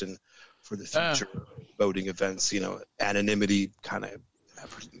suggestion for the future voting events. Anonymity kind of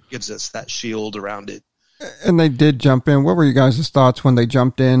gives us that shield around it. And they did jump in. What were you guys' thoughts when they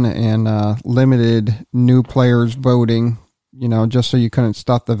jumped in and limited new players voting, just so you couldn't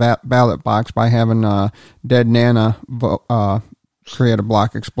stuff the ballot box by having Dead Nana create a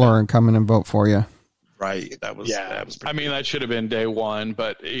block explorer and come in and vote for you? Right. That was I mean, that should have been day one,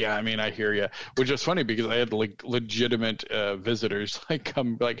 but yeah, I mean, I hear you, which is funny because I had like legitimate visitors like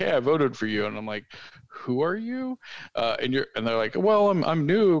come like, hey, I voted for you. And I'm like, who are you? And they're like, well, I'm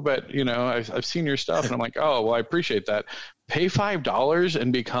new, but I've seen your stuff. And I'm like, oh, well, I appreciate that. Pay $5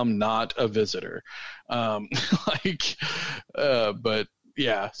 and become not a visitor. But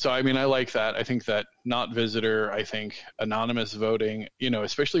yeah, so I mean, I like that. I think that not visitor, I think anonymous voting,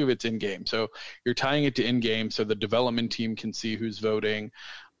 especially if it's in game. So you're tying it to in game so the development team can see who's voting,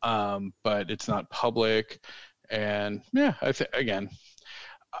 but it's not public. And yeah, I think again,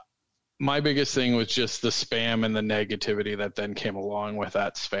 my biggest thing was just the spam and the negativity that then came along with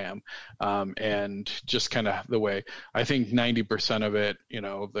that spam. And just kind of the way, I think 90% of it,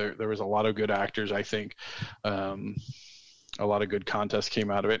 there was a lot of good actors. I think a lot of good contests came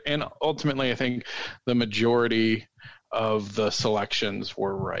out of it. And ultimately, I think the majority of the selections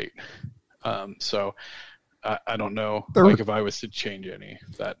were right. So I don't know, if I was to change any,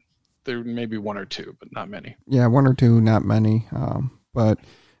 that there may be one or two, but not many. Yeah, one or two, not many.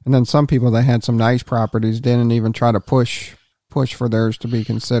 And then some people that had some nice properties didn't even try to push for theirs to be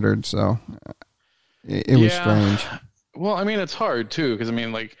considered. So it was strange. Well, I mean, it's hard too, because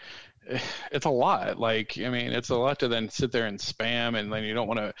it's a lot. It's a lot to then sit there and spam, and then you don't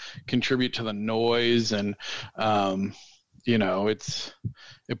want to contribute to the noise, and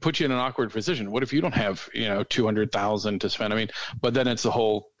it puts you in an awkward position. What if you don't have, 200,000 to spend? But then it's the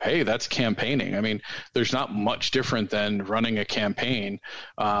whole, hey, that's campaigning. There's not much different than running a campaign,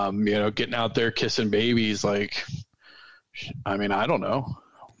 getting out there kissing babies. I don't know.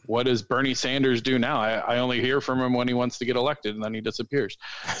 What does Bernie Sanders do now? I only hear from him when he wants to get elected, and then he disappears.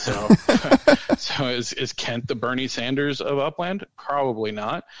 So, is Kent the Bernie Sanders of Upland? Probably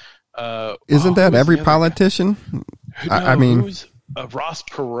not. Isn't that every politician? Who's Ross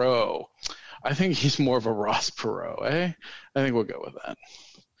Perot? I think he's more of a Ross Perot, eh? I think we'll go with that.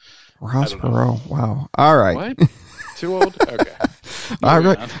 Ross Perot. Wow. All right. What? Too old? Okay. All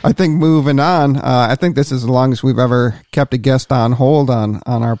right. I think moving on. I think this is as long as we've ever kept a guest on hold on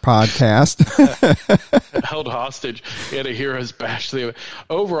our podcast. Held hostage. You had a hero's bash.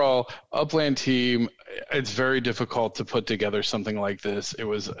 Overall, Upland team, it's very difficult to put together something like this. It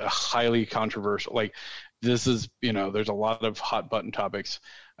was a highly controversial. This is, there's a lot of hot button topics.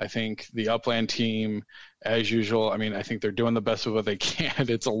 I think the Upland team, as usual, I think they're doing the best of what they can.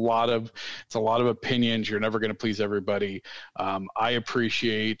 It's a lot of opinions. You're never going to please everybody. I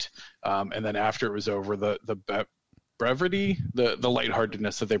appreciate, and then after it was over, the brevity, the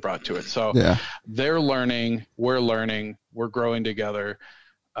lightheartedness that they brought to it. So they're learning, we're growing together.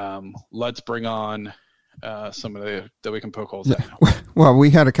 Let's bring on somebody that we can poke holes at. Well, we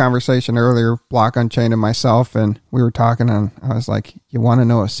had a conversation earlier, Block Unchained and myself, and we were talking, and I was like, you want to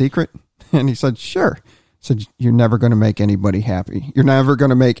know a secret? And he said, sure. I said, you're never going to make anybody happy. You're never going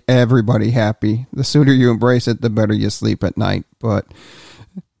to make everybody happy. The sooner you embrace it, the better you sleep at night. But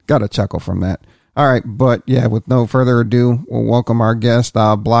got a chuckle from that. All right. But yeah, with no further ado, we'll welcome our guest,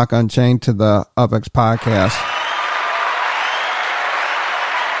 Block Unchained, to the UpX podcast.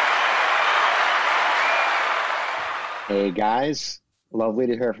 Hey guys, lovely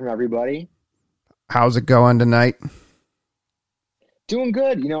to hear from everybody. How's it going tonight? Doing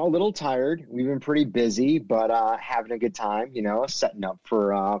good, a little tired. We've been pretty busy, but having a good time, setting up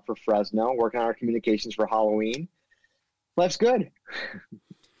for Fresno, working on our communications for Halloween. Life's good.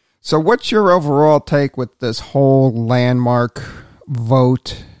 So what's your overall take with this whole landmark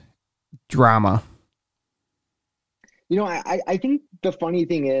vote drama? I think the funny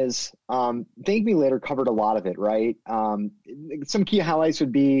thing is, Thank Me Later covered a lot of it, right? Some key highlights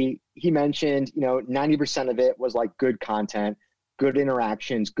would be, he mentioned, 90% of it was good content, good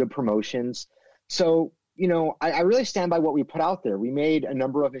interactions, good promotions. So, I really stand by what we put out there. We made a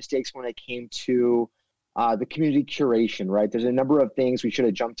number of mistakes when it came to the community curation, right? There's a number of things we should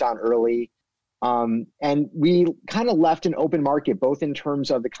have jumped on early. And we kind of left an open market, both in terms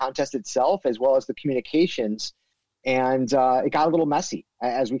of the contest itself, as well as the communications. And it got a little messy,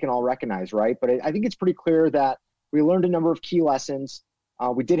 as we can all recognize, right? But I think it's pretty clear that we learned a number of key lessons.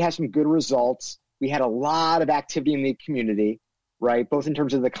 We did have some good results. We had a lot of activity in the community, right? Both in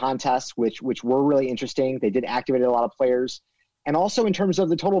terms of the contests, which were really interesting. They did activate a lot of players. And also in terms of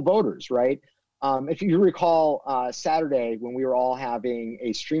the total voters, right? If you recall Saturday, when we were all having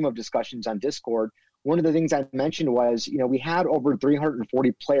a stream of discussions on Discord, one of the things I mentioned was, we had over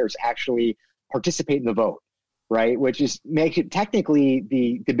 340 players actually participate in the vote. Right, which makes it technically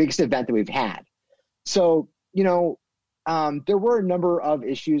the biggest event that we've had. So, there were a number of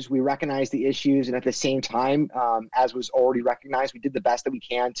issues. We recognized the issues, and at the same time, as was already recognized, we did the best that we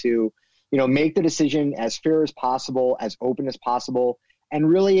can to, make the decision as fair as possible, as open as possible, and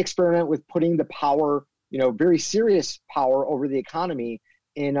really experiment with putting the power, very serious power over the economy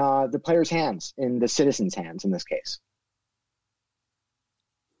in the players' hands, in the citizens' hands in this case.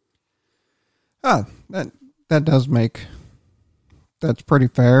 That's pretty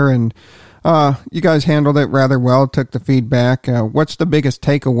fair. And you guys handled it rather well, took the feedback. What's the biggest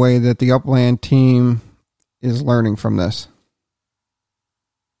takeaway that the Upland team is learning from this?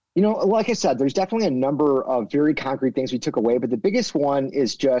 Like I said, there's definitely a number of very concrete things we took away, but the biggest one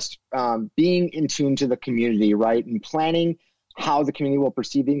is just being in tune to the community, right? And planning how the community will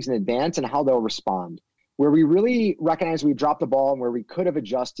perceive things in advance and how they'll respond. Where we really recognize we dropped the ball and where we could have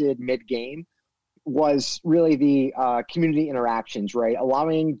adjusted mid-game was really the community interactions, right?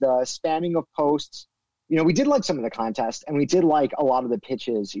 Allowing the spamming of posts. We did like some of the contests and we did like a lot of the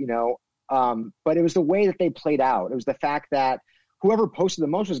pitches, but it was the way that they played out. It was the fact that whoever posted the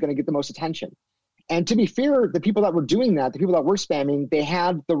most was going to get the most attention. And to be fair, the people that were doing that, the people that were spamming, they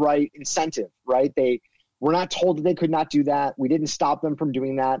had the right incentive, right? They were not told that they could not do that. We didn't stop them from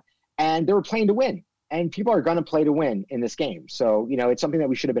doing that. And they were playing to win. And people are going to play to win in this game. So, it's something that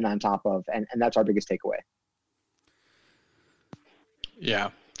we should have been on top of. And that's our biggest takeaway.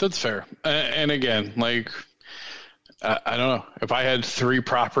 Yeah, that's fair. And again, I don't know. If I had 3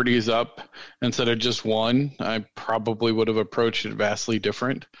 properties up instead of just one, I probably would have approached it vastly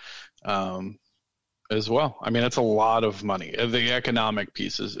different. As well. I mean, that's a lot of money. The economic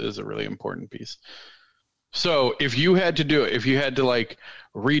piece is a really important piece. So if you had to do it, if you had to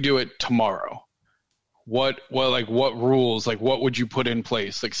redo it tomorrow, what rules, what would you put in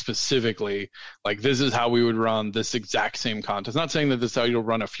place? Specifically, this is how we would run this exact same contest. Not saying that this is how you'll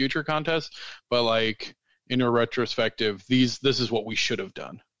run a future contest, but in your retrospective, this is what we should have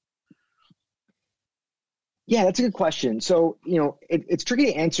done. Yeah, that's a good question. So, it's tricky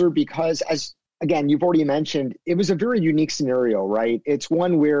to answer because again, you've already mentioned, it was a very unique scenario, right? It's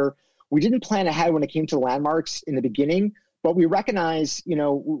one where we didn't plan ahead when it came to landmarks in the beginning, but we recognize,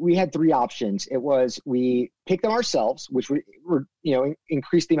 we had 3 options. It was we pick them ourselves, which were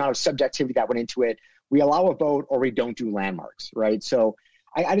increase the amount of subjectivity that went into it. We allow a vote or we don't do landmarks, right? So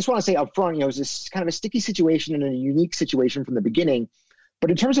I just want to say up front, it was this kind of a sticky situation and a unique situation from the beginning.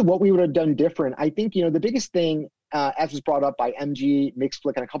 But in terms of what we would have done different, I think, the biggest thing, as was brought up by MG,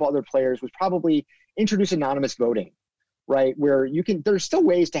 Mixflick, and a couple other players, was probably introduce anonymous voting, right? Where there's still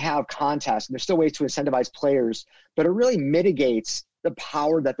ways to have contests and there's still ways to incentivize players, but it really mitigates the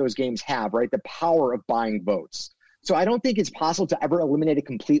power that those games have, right? The power of buying votes. So I don't think it's possible to ever eliminate it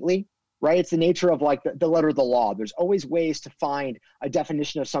completely, right? It's the nature of the letter of the law. There's always ways to find a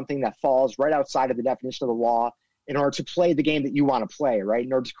definition of something that falls right outside of the definition of the law in order to play the game that you want to play, right?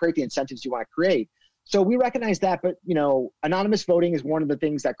 In order to create the incentives you want to create. So we recognize that, but anonymous voting is one of the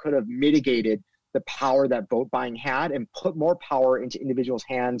things that could have mitigated the power that vote buying had and put more power into individuals'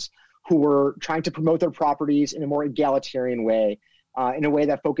 hands who were trying to promote their properties in a more egalitarian way, in a way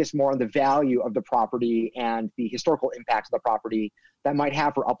that focused more on the value of the property and the historical impact of the property that might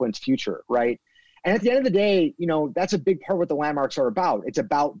have for Upland's future, right? And at the end of the day, that's a big part of what the landmarks are about. It's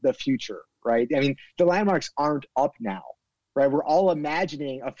about the future, right? I mean, the landmarks aren't up now. Right, we're all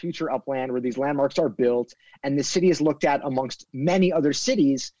imagining a future Upland where these landmarks are built and the city is looked at amongst many other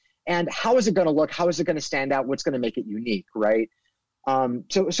cities. And how is it going to look? How is it going to stand out? What's going to make it unique, right?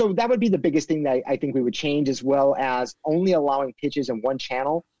 So that would be the biggest thing that I think we would change, as well as only allowing pitches in one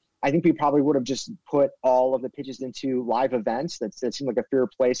channel. I think we probably would have just put all of the pitches into live events. That seemed like a fair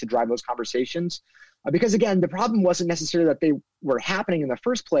place to drive those conversations. Because again, the problem wasn't necessarily that they were happening in the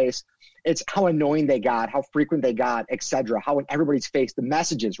first place. It's how annoying they got, how frequent they got, etc. How in everybody's face, the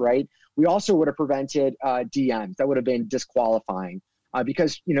messages, right? We also would have prevented DMs. That would have been disqualifying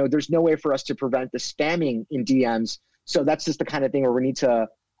because, there's no way for us to prevent the spamming in DMs. So that's just the kind of thing where we need to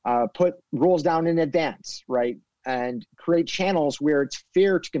put rules down in advance, right? And create channels where it's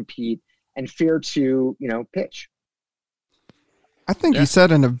fair to compete and fair to, pitch. I think you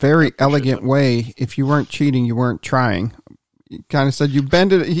said in a very elegant way, if you weren't cheating, you weren't trying. You kind of said you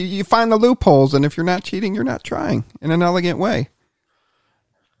bend it, you find the loopholes, and if you're not cheating, you're not trying, in an elegant way.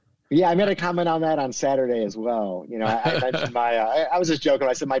 Yeah, I made a comment on that on Saturday as well. I mentioned I was just joking.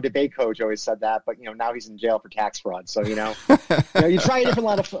 I said my debate coach always said that, but now he's in jail for tax fraud. So you try a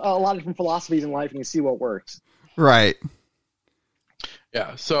lot of different philosophies in life, and you see what works. Right.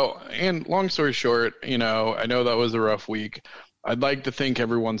 Yeah. So, and long story short, I know that was a rough week. I'd like to think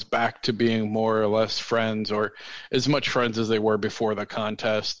everyone's back to being more or less friends, or as much friends as they were before the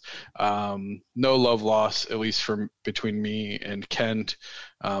contest. No love lost, at least between me and Kent,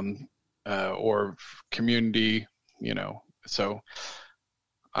 or community, So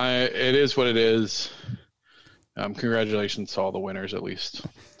it is what it is. Congratulations to all the winners, at least.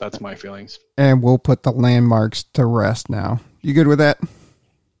 That's my feelings. And we'll put the landmarks to rest now. You good with that?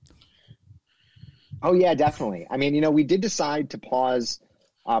 Oh, yeah, definitely. I mean, we did decide to pause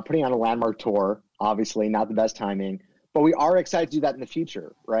putting on a landmark tour, obviously not the best timing, but we are excited to do that in the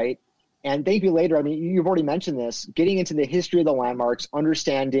future, right? And Thank You Later, I mean, you've already mentioned this, getting into the history of the landmarks,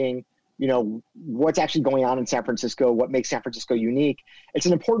 understanding, what's actually going on in San Francisco, what makes San Francisco unique. It's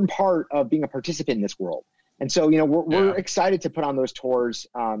an important part of being a participant in this world. And so, we're excited to put on those tours,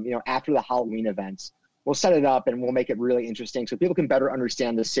 after the Halloween events. we'll set it up and we'll make it really interesting so people can better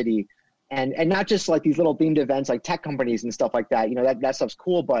understand the city. And not just like these little themed events like tech companies and stuff like that. You know, that stuff's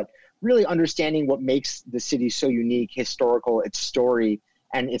cool, but really understanding what makes the city so unique, historical, its story,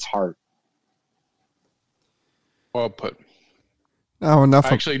 and its heart. Well put. Oh, enough. I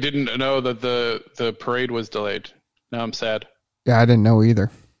actually didn't know that the parade was delayed. Now I'm sad. Yeah, I didn't know either.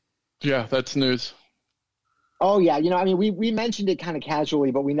 Yeah, that's news. Oh, yeah. You know, I mean, we mentioned it kind of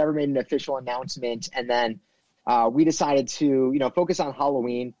casually, but we never made an official announcement. And then we decided to, you know, focus on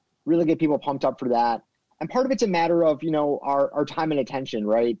Halloween, really get people pumped up for that. And part of it's a matter of, you know, our time and attention,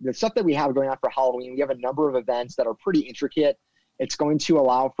 right? The stuff that we have going on for Halloween, we have a number of events that are pretty intricate. It's going to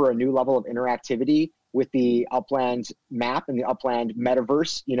allow for a new level of interactivity with the Upland map and the Upland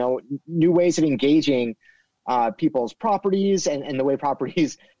metaverse, you know, new ways of engaging people's properties and the way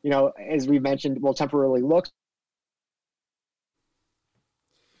properties, you know, as we mentioned, will temporarily look.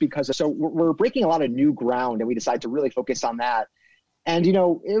 Because so we're breaking a lot of new ground, and we decided to really focus on that. And, you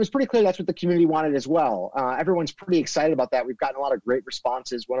know, it was pretty clear that's what the community wanted as well. Everyone's pretty excited about that. We've gotten a lot of great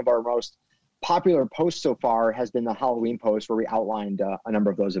responses. One of our most popular posts so far has been the Halloween post where we outlined a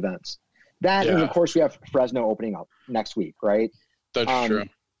number of those events. That, and of course, we have Fresno opening up next week, right? That's true.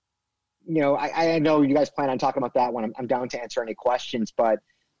 You know, I know you guys plan on talking about that when I'm down to answer any questions. But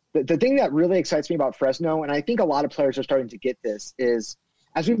the thing that really excites me about Fresno, and I think a lot of players are starting to get this, is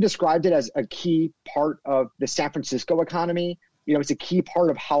as we've described it as a key part of the San Francisco economy, you know, it's a key part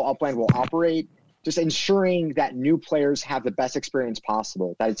of how Upland will operate, just ensuring that new players have the best experience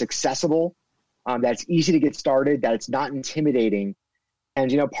possible, that it's accessible, that it's easy to get started, that it's not intimidating.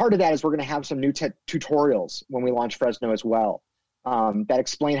 And, you know, part of that is we're going to have some new tutorials when we launch Fresno as well, that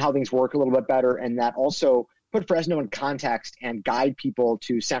explain how things work a little bit better, and that also put Fresno in context and guide people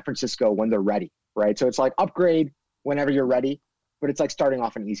to San Francisco when they're ready, right? So it's like upgrade whenever you're ready, but it's like starting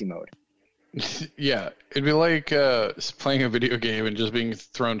off in easy mode. Yeah, it'd be like playing a video game and just being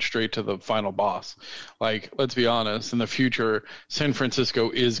thrown straight to the final boss. Like, let's be honest, in the future, San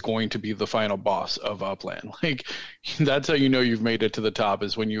Francisco is going to be the final boss of Upland. Like, that's how you know you've made it to the top,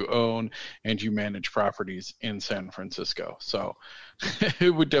 is when you own and you manage properties in San Francisco. So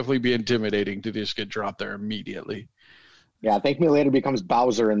it would definitely be intimidating to just get dropped there immediately. Yeah, Thank Me Later becomes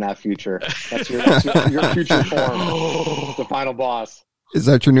Bowser in that future. That's your future form, the final boss. Is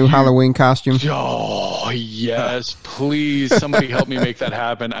that your new Halloween costume? Oh, yes. Please, somebody help me make that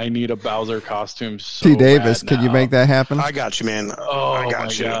happen. I need a Bowser costume so T. Davis, bad can you now. make that happen? I got you, man. Oh, I got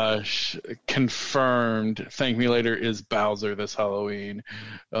my you. gosh. Confirmed. Thank Me Later is Bowser this Halloween.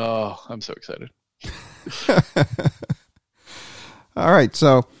 Oh, I'm so excited. All right,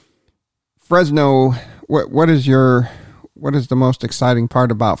 so Fresno, what is the most exciting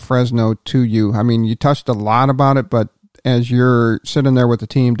part about Fresno to you? I mean, you touched a lot about it, but as you're sitting there with the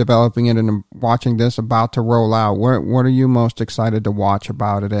team developing it and watching this about to roll out, what are you most excited to watch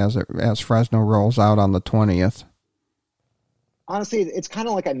about it as Fresno rolls out on the 20th? Honestly, it's kind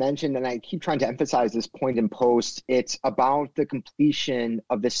of like I mentioned, and I keep trying to emphasize this point in post. It's about the completion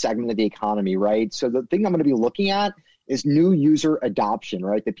of this segment of the economy, right? So the thing I'm going to be looking at is new user adoption,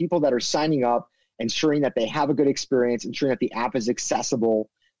 right? The people that are signing up, ensuring that they have a good experience, ensuring that the app is accessible,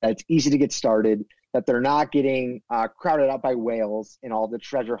 that it's easy to get started, that they're not getting crowded out by whales in all the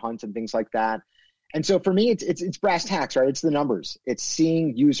treasure hunts and things like that. And so for me, it's brass tacks, right? It's the numbers. It's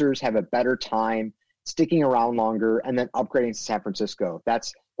seeing users have a better time, sticking around longer, and then upgrading to San Francisco.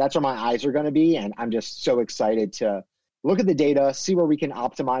 That's where my eyes are going to be, and I'm just so excited to look at the data, see where we can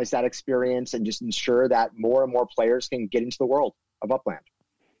optimize that experience, and just ensure that more and more players can get into the world of Upland.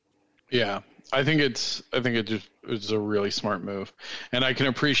 Yeah, I think it's a really smart move, and I can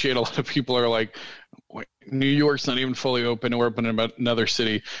appreciate a lot of people are like, New York's not even fully open, and we're opening another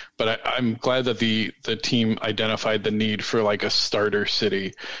city. But I'm glad that the team identified the need for like a starter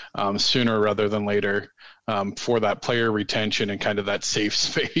city sooner rather than later, for that player retention and kind of that safe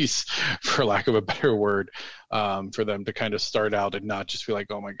space, for lack of a better word, for them to kind of start out and not just be like,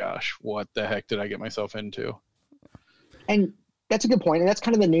 oh my gosh, what the heck did I get myself into? And that's a good point. And that's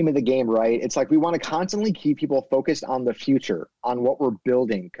kind of the name of the game, right? It's like we want to constantly keep people focused on the future, on what we're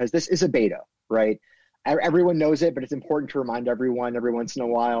building, because this is a beta, right? Everyone knows it, but it's important to remind everyone every once in a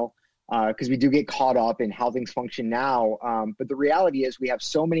while, because we do get caught up in how things function now. But the reality is we have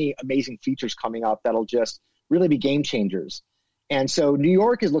so many amazing features coming up that'll just really be game changers. And so New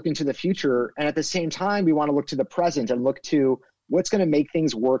York is looking to the future. And at the same time, we want to look to the present and look to what's going to make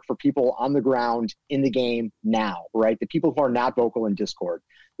things work for people on the ground in the game now, right? The people who are not vocal in Discord,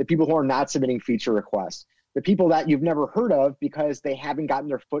 the people who are not submitting feature requests, the people that you've never heard of because they haven't gotten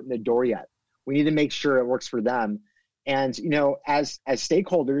their foot in the door yet. We need to make sure it works for them. And, as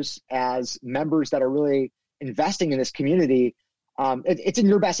stakeholders, as members that are really investing in this community, it's in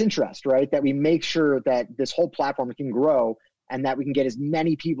your best interest, right? That we make sure that this whole platform can grow and that we can get as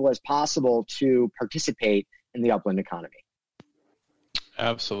many people as possible to participate in the Upland economy.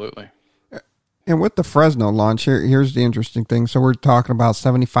 Absolutely. And with the Fresno launch, here's the interesting thing. So we're talking about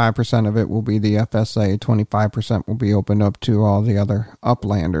 75% of it will be the FSA, 25% will be opened up to all the other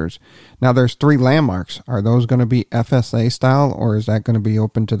Uplanders. Now there's 3 landmarks. Are those going to be FSA style, or is that going to be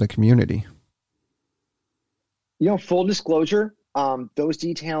open to the community? Full disclosure, those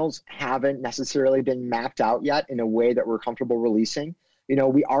details haven't necessarily been mapped out yet in a way that we're comfortable releasing.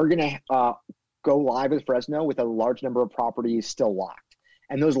 We are going to go live with Fresno with a large number of properties still locked.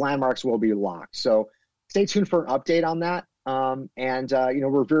 And those landmarks will be locked. So stay tuned for an update on that.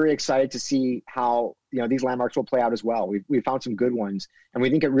 We're very excited to see how, these landmarks will play out as well. We found some good ones, and we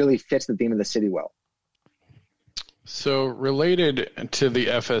think it really fits the theme of the city well. So related to the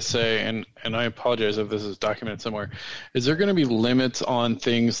FSA, and I apologize if this is documented somewhere, is there going to be limits on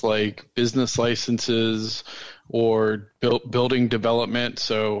things like business licenses or building development?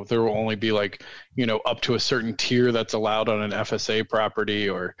 So there will only be up to a certain tier that's allowed on an FSA property,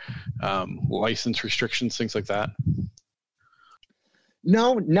 or license restrictions, things like that?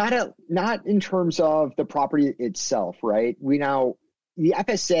 No, not in terms of the property itself, right? The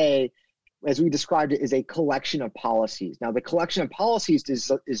FSA, as we described it, is a collection of policies. Now, the collection of policies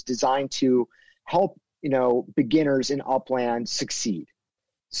is designed to help, beginners in Upland succeed.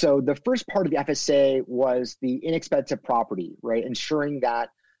 So the first part of the FSA was the inexpensive property, right? Ensuring that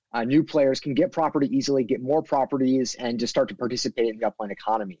new players can get property easily, get more properties, and just start to participate in the Upland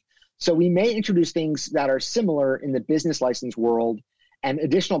economy. So we may introduce things that are similar in the business license world and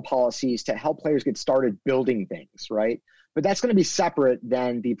additional policies to help players get started building things, right? But that's going to be separate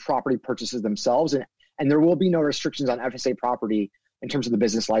than the property purchases themselves. And there will be no restrictions on FSA property in terms of the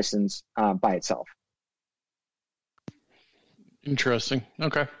business license by itself. Interesting.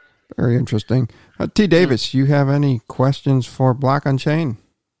 Okay. Very interesting. T. Davis, you have any questions for Block on Chain?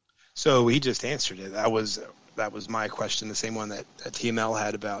 So he just answered it. That was my question, the same one that TML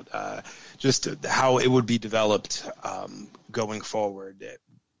had about just how it would be developed going forward.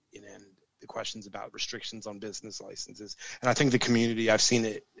 And the questions about restrictions on business licenses. And I think the community, I've seen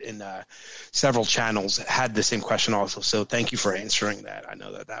it in several channels, had the same question also. So thank you for answering that. I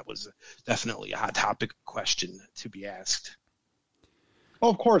know that was definitely a hot topic question to be asked.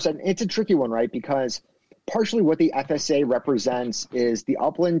 Well, of course, and it's a tricky one, right? Because partially what the FSA represents is the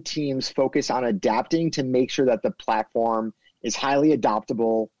Upland team's focus on adapting to make sure that the platform is highly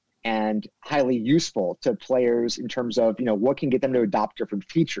adoptable and highly useful to players in terms of, what can get them to adopt different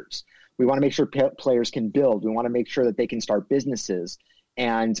features. We want to make sure players can build. We want to make sure that they can start businesses.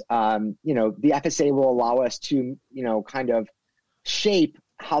 And, the FSA will allow us to, kind of shape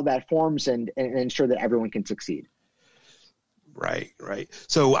how that forms and ensure that everyone can succeed. Right.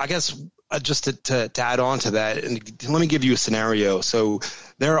 So I guess just to add on to that, and let me give you a scenario. So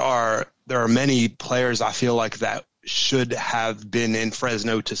there are many players I feel like that should have been in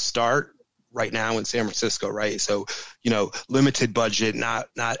Fresno to start right now in San Francisco, right? So, limited budget,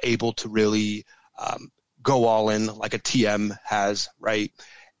 not able to really go all in like a TM has, right?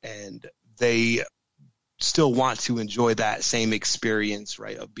 And they still want to enjoy that same experience,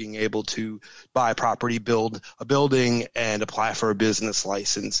 right, of being able to buy property, build a building, and apply for a business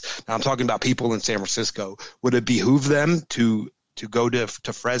license. Now, I'm talking about people in San Francisco. Would it behoove them to go to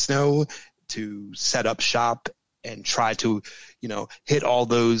Fresno to set up shop and try to, hit all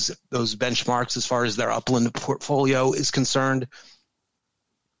those benchmarks as far as their Upland portfolio is concerned?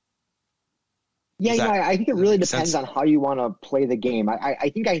 Yeah, I think it really depends on how you want to play the game. I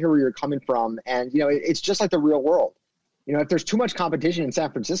think I hear where you're coming from. And, it's just like the real world. If there's too much competition in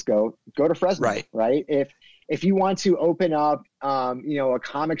San Francisco, go to Fresno, right? If you want to open up, a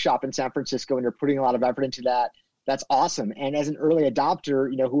comic shop in San Francisco and you're putting a lot of effort into that, that's awesome. And as an early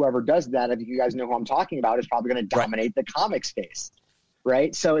adopter, whoever does that, I think you guys know who I'm talking about, is probably going to dominate the comic space,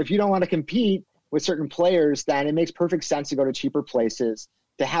 right? So if you don't want to compete with certain players, then it makes perfect sense to go to cheaper places,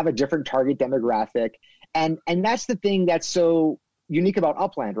 to have a different target demographic. And that's the thing that's so unique about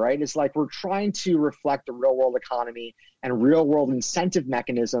Upland, right? It's like we're trying to reflect the real world economy and real world incentive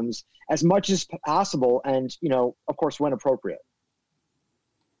mechanisms as much as possible. And, of course, when appropriate.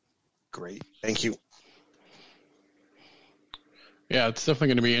 Great. Thank you. Yeah, it's definitely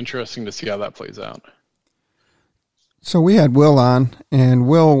going to be interesting to see how that plays out. So we had Will on, and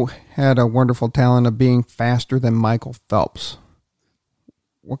Will had a wonderful talent of being faster than Michael Phelps.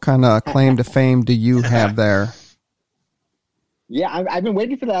 What kind of claim to fame do you have there? Yeah, I've been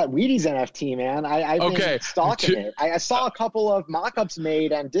waiting for that Wheaties NFT, man. I've been stalking it. I saw a couple of mock-ups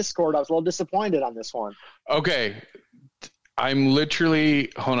made on Discord. I was a little disappointed on this one. Okay. I'm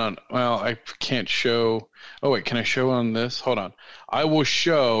literally, hold on. Well, I can't show. Oh, wait, can I show on this? Hold on. I will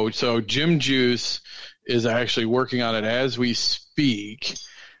show. So Jim Juice is actually working on it as we speak.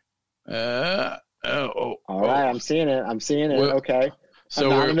 All right, I'm seeing it. Okay. So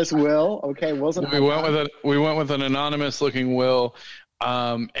anonymous Will. Okay, Will's an we went with an anonymous looking Will,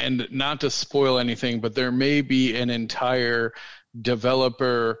 and not to spoil anything, but there may be an entire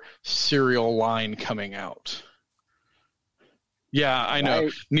developer cereal line coming out. Yeah, I know.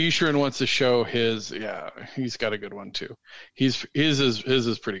 Right. Nishran wants to show his. Yeah, he's got a good one too. His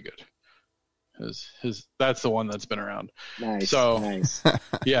is pretty good. His that's the one that's been around. Nice. So nice.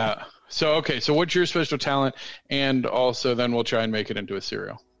 Yeah. So, okay. So what's your special talent? And also then we'll try and make it into a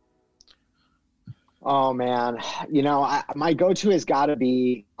cereal. Oh, man. My go-to has got to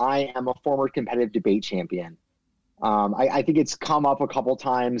be I am a former competitive debate champion. I think it's come up a couple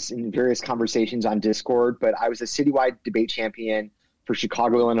times in various conversations on Discord, but I was a citywide debate champion for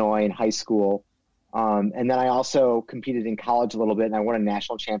Chicago, Illinois in high school. And then I also competed in college a little bit, and I won a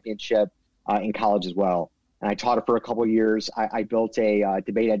national championship in college as well. And I taught it for a couple of years. I built a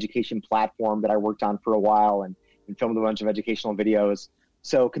debate education platform that I worked on for a while and filmed a bunch of educational videos.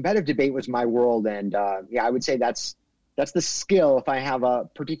 So competitive debate was my world. And I would say that's the skill. If I have a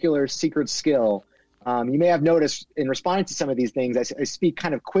particular secret skill, you may have noticed in responding to some of these things, I speak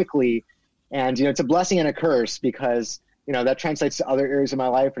kind of quickly, and it's a blessing and a curse because that translates to other areas of my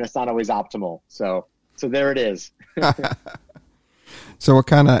life, and it's not always optimal. So there it is. So what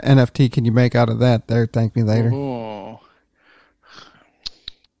kind of NFT can you make out of that there? Thank me later. Oh,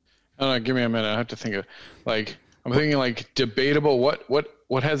 give me a minute. I have to think of I'm thinking like debatable.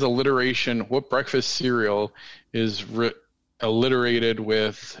 What has alliteration? What breakfast cereal is alliterated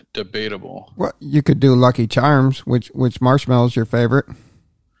with debatable? Well, you could do Lucky Charms. Which marshmallow is your favorite?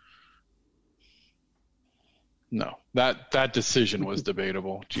 No, that decision was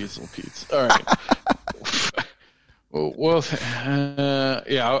debatable. Jeez Louise. All right. Well,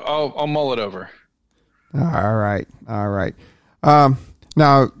 I'll mull it over. All right.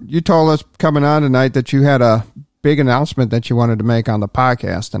 Now, you told us coming on tonight that you had a big announcement that you wanted to make on the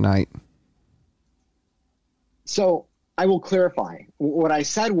podcast tonight. So I will clarify. What I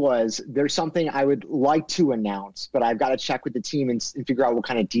said was there's something I would like to announce, but I've got to check with the team and figure out what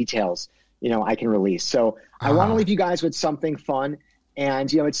kind of details, I can release. So I want to leave you guys with something fun.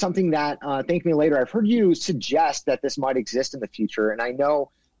 And, it's something that, thank me later, I've heard you suggest that this might exist in the future. And I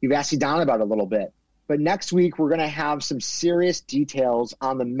know you've asked me down about it a little bit. But next week, we're going to have some serious details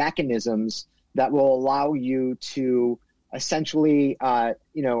on the mechanisms that will allow you to essentially, have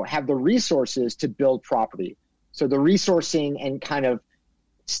the resources to build property. So the resourcing and kind of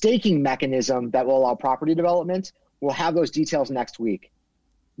staking mechanism that will allow property development, we'll have those details next week.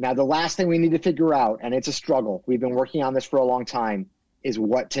 Now, the last thing we need to figure out, and it's a struggle, we've been working on this for a long time, is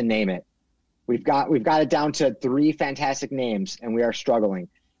what to name it. We've got it down to 3 fantastic names, and we are struggling.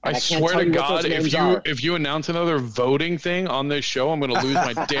 I swear to God, if you announce another voting thing on this show, I'm going to lose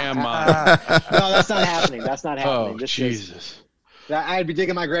my damn mind. No, that's not happening. Oh, Jesus. I'd be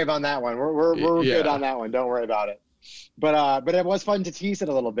digging my grave on that one. We're good on that one. Don't worry about it. But it was fun to tease it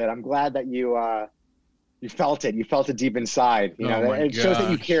a little bit. I'm glad that you felt it. You felt it deep inside. It shows that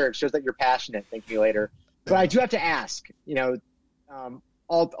you care. It shows that you're passionate. Thank me later. But I do have to ask,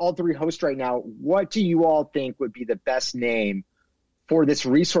 all 3 hosts right now, what do you all think would be the best name for this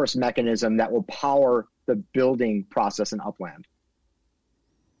resource mechanism that will power the building process in Upland?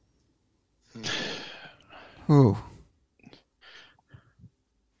 Ooh.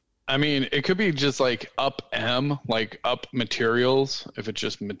 I mean, it could be just like Up M, like Up Materials, if it's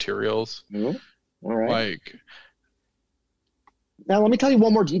just materials. Mm-hmm. All right. Now, let me tell you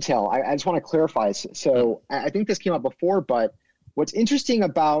one more detail. I just want to clarify. So I think this came up before, but what's interesting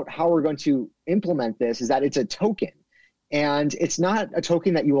about how we're going to implement this is that it's a token. And it's not a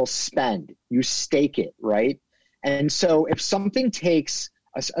token that you will spend. You stake it, right? And so if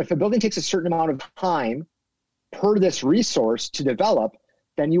a building takes a certain amount of time per this resource to develop,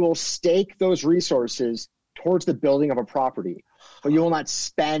 then you will stake those resources towards the building of a property. But you will not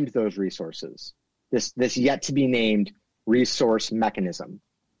spend those resources. This yet to be named resource mechanism.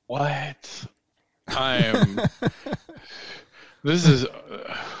 What? This is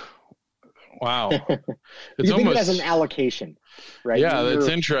wow. It's you think of it as an allocation, right? Yeah, that's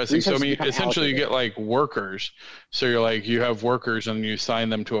interesting. So I mean, essentially, you get like workers. So you have workers, and you assign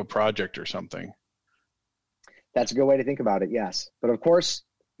them to a project or something. That's a good way to think about it. Yes, but of course,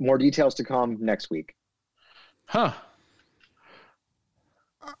 more details to come next week. Huh.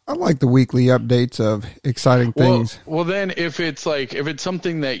 I like the weekly updates of exciting things. Well, then if it's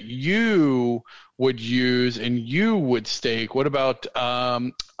something that you would use and you would stake, what about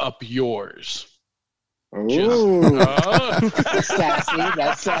up yours? Ooh, that's sassy.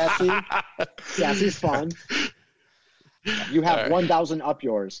 That's sassy. Sassy's fun. You have 1,000 up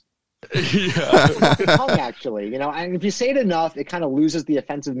yours. Yeah. Tongue, actually, and if you say it enough, it kind of loses the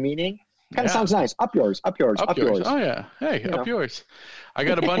offensive meaning. Kind of sounds nice. Up yours, up yours, up yours. Oh yeah. Hey, up yours. I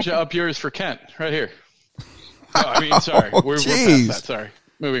got a bunch of up yours for Kent right here. Oh, sorry. We're past that. Sorry.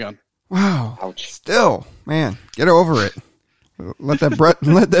 Moving on. Wow. Ouch. Still, man, get over it. Let that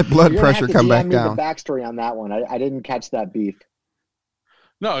blood pressure come back down. The backstory on that one. I didn't catch that beef.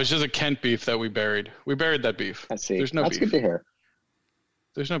 No, it's just a Kent beef that we buried. We buried that beef. I see. There's no That's beef. good to hear.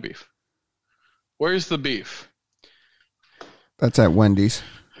 There's no beef. Where's the beef? That's at Wendy's.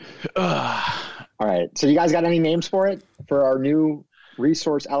 All right. So you guys got any names for it? For our new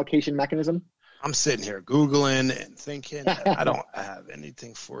resource allocation mechanism? I'm sitting here Googling and thinking. I don't have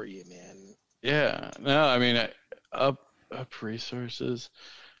anything for you, man. Yeah. No, I mean, up resources,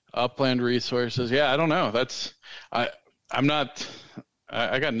 upland resources. Yeah, I don't know. I'm not.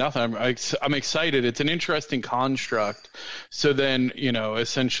 I got nothing. I'm excited. It's an interesting construct. So then,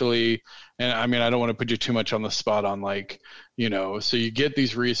 essentially, and I mean, I don't want to put you too much on the spot on so you get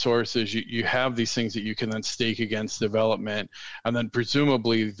these resources, you have these things that you can then stake against development, and then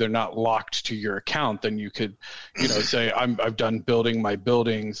presumably they're not locked to your account. Then you could, say I've done building my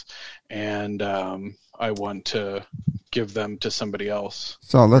buildings, and I want to give them to somebody else.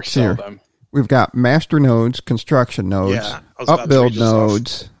 So let's see here. We've got master nodes, construction nodes, upbuild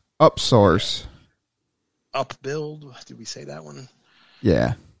nodes, upsource. Upbuild? Did we say that one?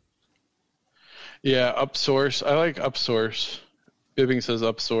 Yeah. Yeah, upsource. I like upsource. Bibbing says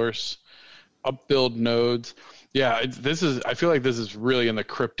upsource. Upbuild nodes. Yeah, I feel like this is really in the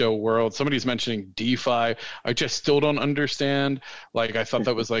crypto world. Somebody's mentioning DeFi. I just still don't understand. Like, I thought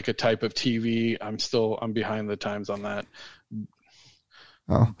that was like a type of TV. I'm behind the times on that.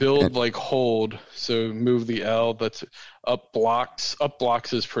 Build like hold, so move the L. That's up blocks. Up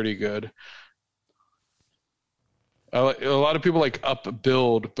blocks is pretty good. A lot of people like up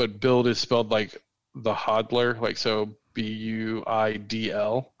build, but build is spelled like the hodler, like so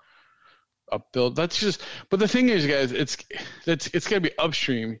BUIDL. Up build. That's just. But the thing is, guys, it's gotta be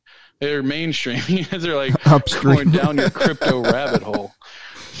upstream. They're mainstream. You guys are like upstream, going down your crypto rabbit hole.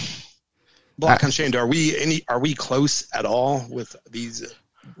 Block Unchained, are we close at all with these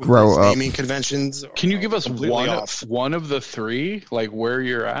naming conventions? Can you give us one of the three, like where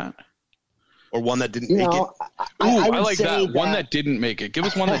you're at? Or one that didn't make it? I like that. One that didn't make it. Give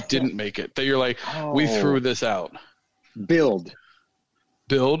us one that didn't make it. That you're like, we threw this out. Build,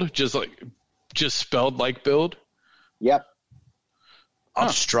 just spelled like build? Yep.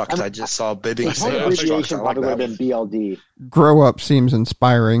 Obstruct. I just saw Bibbing say abbreviation probably would have been BLD. Grow up seems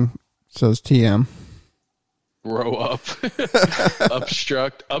inspiring, says TM. Grow up.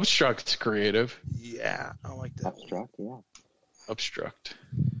 Obstruct. Obstruct's creative. Yeah, I like that. Obstruct, yeah. Obstruct.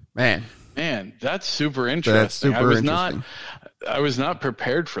 Man, that's super interesting. That's super interesting. I was not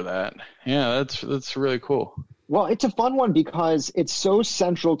prepared for that. Yeah, that's really cool. Well, it's a fun one because it's so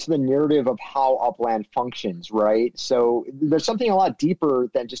central to the narrative of how Upland functions, right? So there's something a lot deeper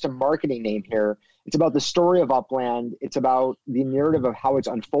than just a marketing name here. It's about the story of Upland. It's about the narrative of how it's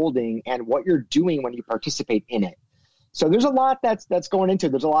unfolding and what you're doing when you participate in it. So there's a lot that's going into it.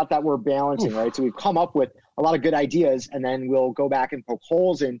 There's a lot that we're balancing, right? So we've come up with a lot of good ideas, and then we'll go back and poke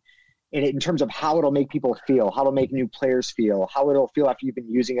holes in it in terms of how it'll make people feel, how it'll make new players feel, how it'll feel after you've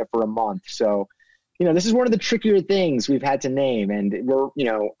been using it for a month. So, this is one of the trickier things we've had to name, and we're,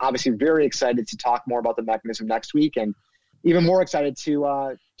 obviously very excited to talk more about the mechanism next week, and even more excited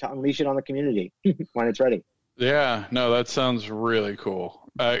to unleash it on the community when it's ready. Yeah, no, that sounds really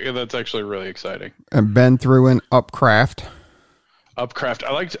cool. That's actually really exciting. And Ben threw in Upcraft. Upcraft.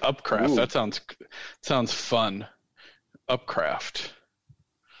 I liked Upcraft. Ooh. That sounds fun. Upcraft.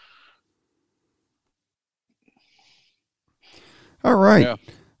 All right.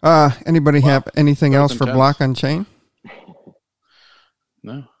 Yeah. Anybody have anything else for Block Unchained?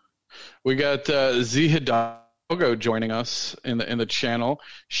 No. We got Z Hidalgo joining us in the channel.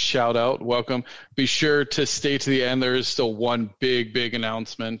 Shout out, welcome. Be sure to stay to the end. There is still one big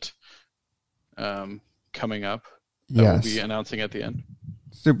announcement coming up that we'll be announcing at the end.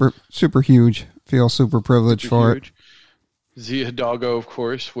 Super huge. Feel super privileged for it. Z Hidalgo, of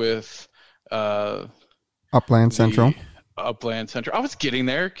course, with Upland Central. Upland Central. I was getting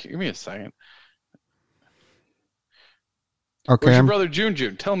there. Give me a second. Okay. Where's your brother June?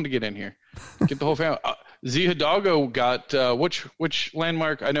 Tell him to get in here. Get the whole family. Z Hidalgo got which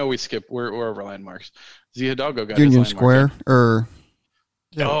landmark? I know we skipped. We're over landmarks. Z Hidalgo got Union his landmark. Square or.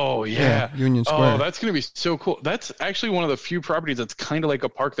 Yeah. Oh yeah. Union Square. Oh, that's gonna be so cool. That's actually one of the few properties that's kind of like a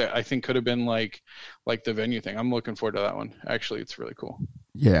park that I think could have been like the venue thing. I'm looking forward to that one. Actually, it's really cool.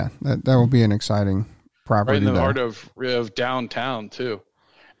 Yeah, that will be an exciting property. Right in the heart of downtown too.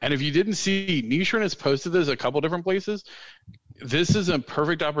 And if you didn't see, Nishran has posted this a couple different places. This is a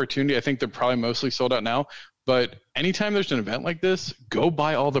perfect opportunity. I think they're probably mostly sold out now. But anytime there's an event like this, go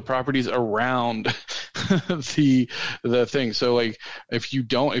buy all the properties around the thing. So like if you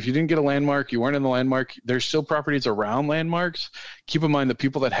didn't get a landmark, you weren't in the landmark, there's still properties around landmarks. Keep in mind the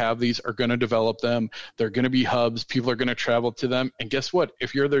people that have these are going to develop them. They're going to be hubs. People are going to travel to them. And guess what?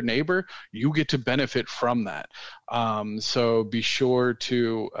 If you're their neighbor, you get to benefit from that. So be sure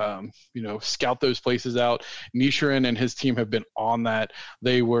to, scout those places out. Nishran and his team have been on that.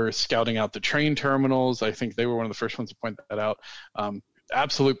 They were scouting out the train terminals. I think they were one of the first ones to point that out.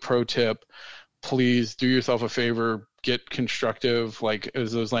 Absolute pro tip. Please do yourself a favor, get constructive, like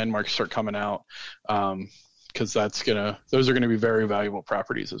as those landmarks start coming out. Cause those are going to be very valuable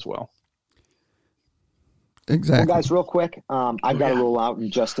properties as well. Exactly. Well, guys, real quick, I've got to roll out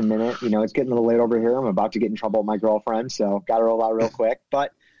in just a minute. It's getting a little late over here. I'm about to get in trouble with my girlfriend, so got to roll out real quick.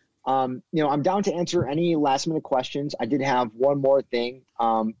 But, I'm down to answer any last minute questions. I did have one more thing.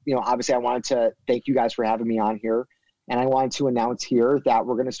 Obviously I wanted to thank you guys for having me on here. And I wanted to announce here that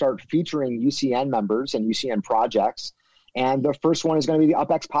we're going to start featuring UCN members and UCN projects. And the first one is going to be the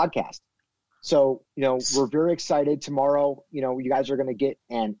UpX podcast. So, we're very excited. Tomorrow, you guys are going to get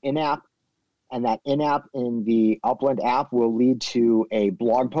an in-app, and that in-app in the Upland app will lead to a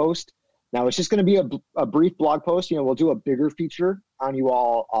blog post. Now, it's just going to be a brief blog post. We'll do a bigger feature on you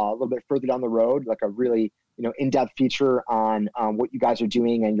all a little bit further down the road, like a really, in-depth feature on what you guys are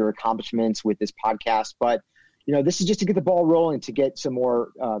doing and your accomplishments with this podcast. But, this is just to get the ball rolling, to get some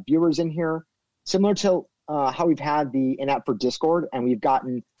more viewers in here, similar to how we've had the in-app for Discord, and we've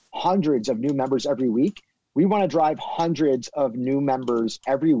gotten hundreds of new members every week. We want to drive hundreds of new members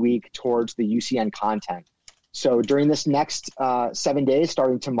every week towards the UCN content. So during this next 7 days,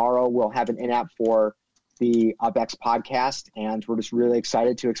 starting tomorrow, we'll have an in-app for the UpX podcast, and we're just really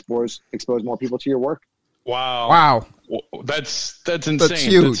excited to expose more people to your work. Wow. That's insane. That's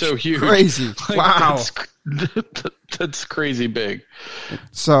huge. That's so huge. Crazy. Wow. That's crazy big.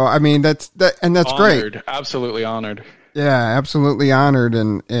 So, I mean, that's honored. Great. Absolutely honored. Yeah, absolutely honored.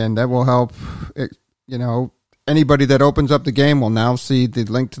 And that will help, anybody that opens up the game will now see the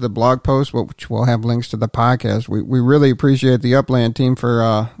link to the blog post, which will have links to the podcast. We really appreciate the Upland team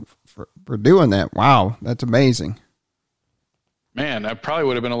for doing that. Wow. That's amazing. Man, I probably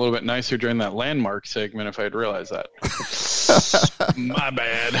would have been a little bit nicer during that landmark segment if I had realized that. My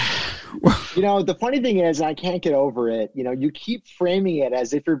bad. The funny thing is, and I can't get over it, you keep framing it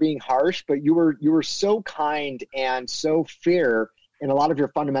as if you're being harsh, but you were so kind and so fair in a lot of your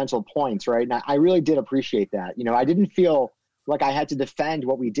fundamental points, right? And I really did appreciate that. I didn't feel like I had to defend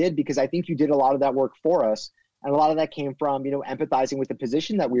what we did, because I think you did a lot of that work for us. And a lot of that came from, empathizing with the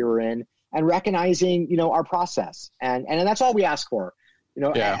position that we were in and recognizing, our process. And that's all we ask for.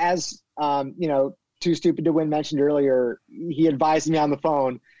 As, Too Stupid to Win mentioned earlier, he advised me on the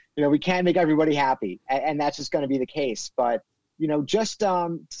phone, we can't make everybody happy. And that's just going to be the case. But, just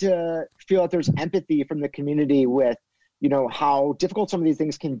to feel that there's empathy from the community with, how difficult some of these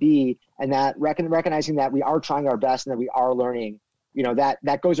things can be, and that recognizing that we are trying our best and that we are learning,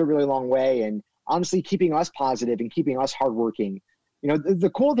 that goes a really long way. And honestly, keeping us positive and keeping us hardworking.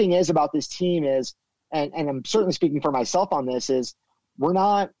 The cool thing is about this team is, and I'm certainly speaking for myself on this, is we're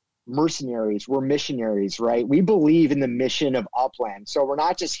not mercenaries, we're missionaries, right? We believe in the mission of Upland. So we're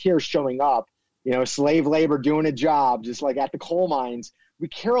not just here showing up, slave labor, doing a job, just like at the coal mines. We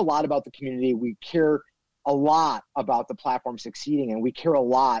care a lot about the community. We care a lot about the platform succeeding, and we care a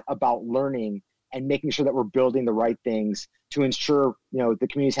lot about learning and making sure that we're building the right things to ensure, the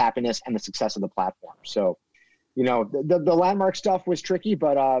community's happiness and the success of the platform. So, the landmark stuff was tricky,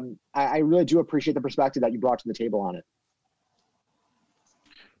 but I really do appreciate the perspective that you brought to the table on it.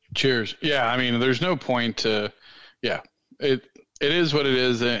 Cheers. Yeah, I mean, there's no point to, it is what it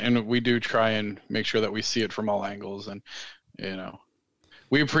is, and we do try and make sure that we see it from all angles, and,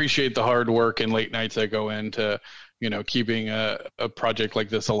 we appreciate the hard work and late nights that go into, keeping a project like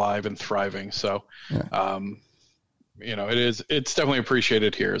this alive and thriving. So, it's definitely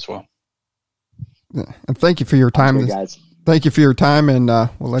appreciated here as well. And thank you for your time, guys. Thank you for your time, and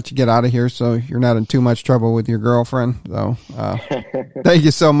we'll let you get out of here so you're not in too much trouble with your girlfriend. So, thank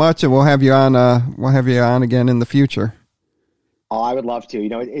you so much, and we'll have you on. We'll have you on again in the future. Oh, I would love to.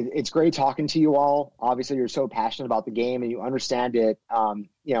 It's great talking to you all. Obviously, you're so passionate about the game and you understand it,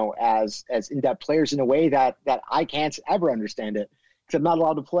 as in-depth players in a way that I can't ever understand it because I'm not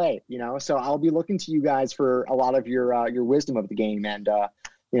allowed to play, So I'll be looking to you guys for a lot of your wisdom of the game. And,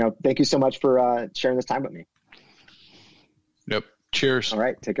 thank you so much for sharing this time with me. Yep. Cheers. All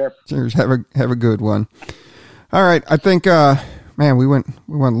right. Take care. Cheers. Have a good one. All right. I think, man, we went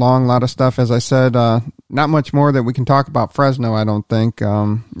long, a lot of stuff. As I said, not much more that we can talk about Fresno, I don't think.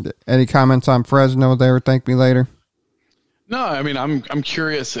 Any comments on Fresno there? Thank me later. No, I mean, I'm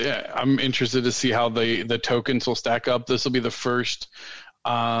curious. I'm interested to see how the tokens will stack up. This will be the first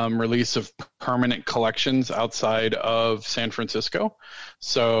release of permanent collections outside of San Francisco.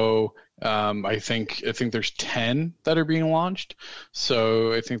 So I think there's 10 that are being launched.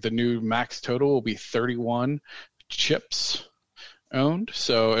 So I think the new max total will be 31 chips owned.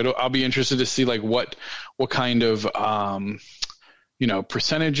 So I'll be interested to see like what kind of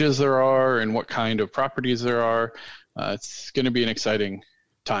percentages there are and what kind of properties there are. It's going to be an exciting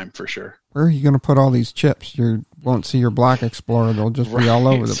time for sure. Where are you going to put all these chips? You won't see your Block Explorer. They'll just be all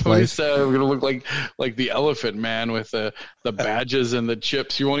over the place. We're going to look like the Elephant Man with the badges and the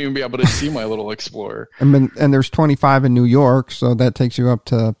chips. You won't even be able to see my little Explorer. And there's 25 in New York, so that takes you up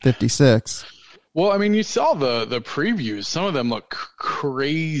to 56. Well, I mean, you saw the previews. Some of them look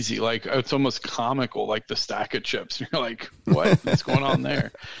crazy. Like, it's almost comical, like the stack of chips. You're like, what's going on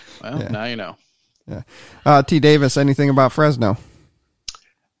there? Well, Now you know. Yeah. T. Davis, anything about Fresno?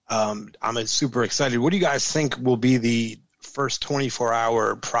 I'm super excited. What do you guys think will be the first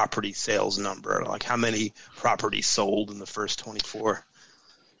 24-hour property sales number? Like, how many properties sold in the first 24?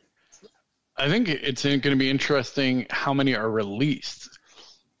 I think it's going to be interesting how many are released.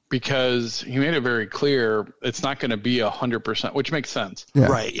 Because he made it very clear it's not going to be 100%, which makes sense. Yeah.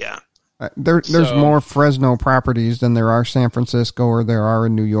 Right, yeah. There's more Fresno properties than there are San Francisco or there are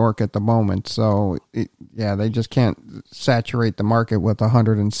in New York at the moment. So, they just can't saturate the market with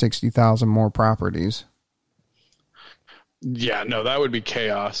 160,000 more properties. Yeah, no, that would be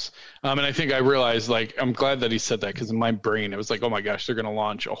chaos. And I think I realized, like, I'm glad that he said that because in my brain it was like, oh my gosh, they're going to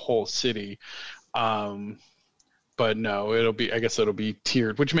launch a whole city. But no, I guess it'll be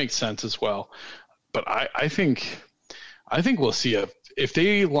tiered, which makes sense as well. But I think we'll see if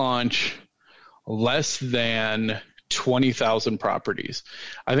they launch less than 20,000 properties.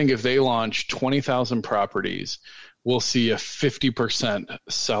 I think if they launch 20,000 properties, we'll see a 50%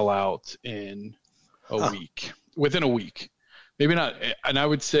 sellout in a week, within a week. Maybe not. And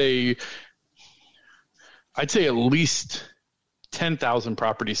I'd say at least 10,000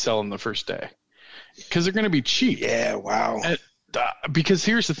 properties sell in the first day. Because they're going to be cheap. Yeah, wow. Because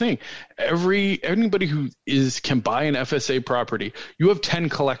here's the thing. Anybody who can buy an FSA property, you have 10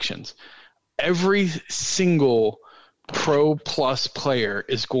 collections. Every single Pro Plus player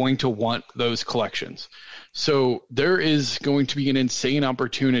is going to want those collections. So there is going to be an insane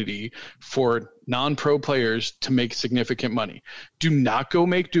opportunity for non-pro players to make significant money. Do not go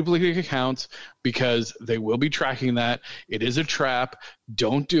make duplicate accounts because they will be tracking that. It is a trap.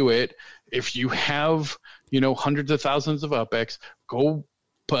 Don't do it. If you have, hundreds of thousands of UpX, go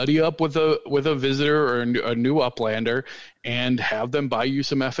buddy up with a visitor or a new uplander and have them buy you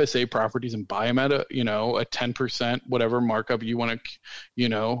some FSA properties and buy them at a 10% whatever markup you want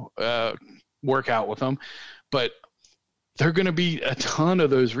to work out with them. But they're going to be a ton of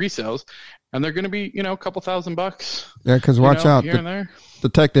those resales, and they're going to be a couple $1,000. Yeah, because watch out, here and there.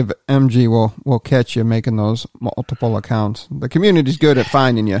 Detective MG will catch you making those multiple accounts. The community's good at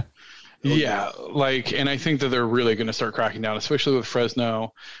finding you. Yeah, and I think that they're really going to start cracking down, especially with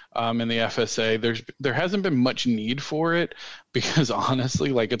Fresno and the FSA. There hasn't been much need for it because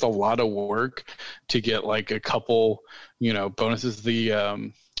honestly, it's a lot of work to get a couple, bonuses.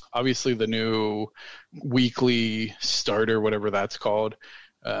 The obviously the new weekly starter, whatever that's called.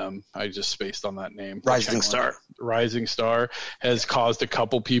 I just spaced on that name. Rising Star has caused a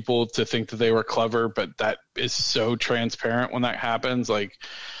couple people to think that they were clever, but that is so transparent when that happens.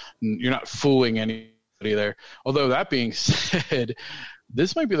 You're not fooling anybody there. Although that being said,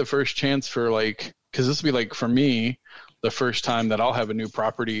 this might be the first chance for because this will be for me, the first time that I'll have a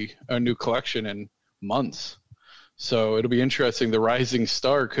new collection in months. So it'll be interesting. The Rising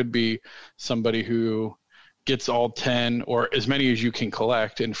Star could be somebody who gets all 10 or as many as you can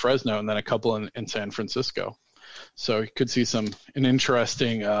collect in Fresno and then a couple in San Francisco. So you could see an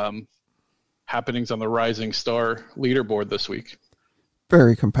interesting happenings on the Rising Star leaderboard this week.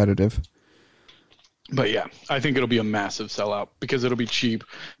 Very competitive. But yeah, I think it'll be a massive sellout because it'll be cheap.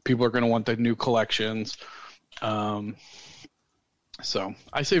 People are going to want the new collections. So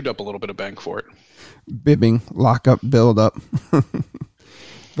I saved up a little bit of bank for it. Bibbing, lock up, build up.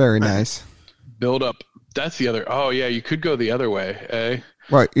 Very nice. Build up. That's the other. Oh yeah, you could go the other way, eh?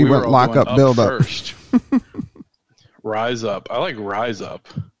 Right, you went lock up, build up first. Rise up. I like rise up.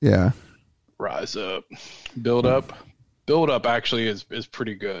 Yeah. Rise up. Build up. Build up actually is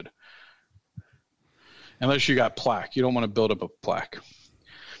pretty good. Unless you got plaque. You don't want to build up a plaque.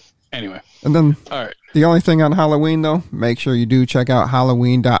 Anyway. And then all right. The only thing on Halloween, though, make sure you do check out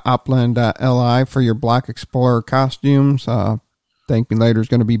halloween.upland.li for your Black Explorer costumes. Thank Me Later is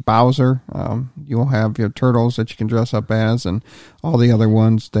going to be Bowser. You'll have your turtles that you can dress up as and all the other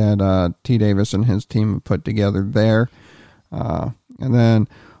ones that T. Davis and his team have put together there. And then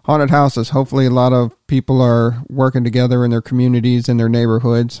haunted houses. Hopefully a lot of people are working together in their communities, in their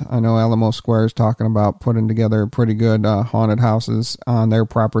neighborhoods. I know Alamo Square is talking about putting together pretty good haunted houses on their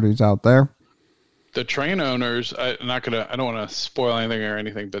properties out there. The train owners, I don't want to spoil anything or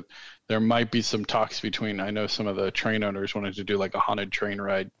anything, but there might be some talks between, I know some of the train owners wanted to do like a haunted train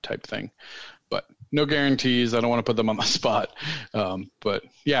ride type thing, but no guarantees. I don't want to put them on the spot. But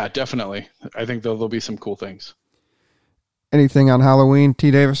yeah, definitely. I think there'll be some cool things. Anything on Halloween,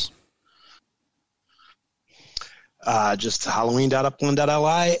 T. Davis? Just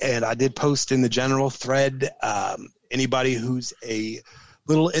halloween.upland.li, and I did post in the general thread, anybody who's a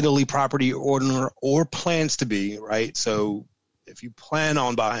Little Italy property owner or plans to be, right? So if you plan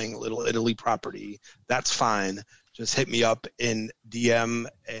on buying Little Italy property, that's fine. Just hit me up in DM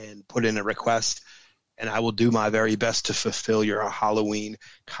and put in a request, and I will do my very best to fulfill your Halloween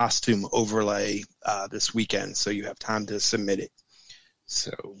costume overlay this weekend, so you have time to submit it.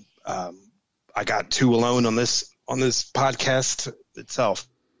 So I got 2 alone on this podcast itself.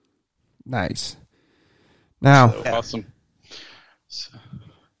 Nice. Now, awesome.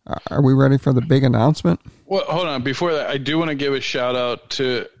 Are we ready for the big announcement? Well, hold on. Before that, I do want to give a shout out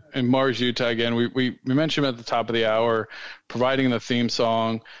to Mars Utah again. We mentioned him at the top of the hour, providing the theme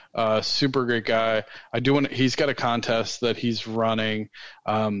song. Super great guy. He's got a contest that he's running.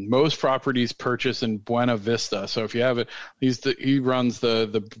 Most properties purchased in Buena Vista. So if you have it, he runs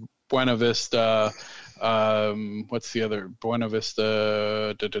the Buena Vista. What's the other Buena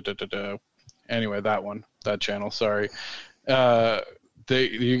Vista? Anyway, that channel. Sorry.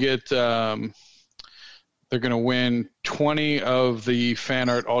 They're going to win 20 of the Fan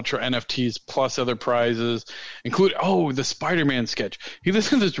Art Ultra NFTs plus other prizes, including, the Spider-Man sketch. He did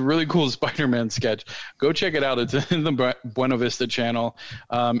this really cool Spider-Man sketch. Go check it out. It's in the Buena Vista channel.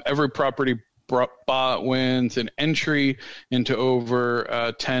 Every property bought wins an entry into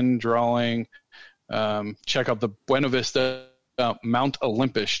over 10 drawing. Check out the Buena Vista Mount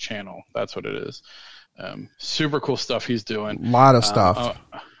Olympus channel. That's what it is. Super cool stuff he's doing. A lot of stuff.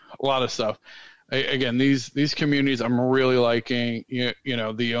 A lot of stuff. Again, these communities, I'm really liking,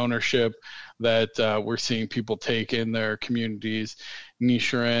 the ownership that we're seeing people take in their communities.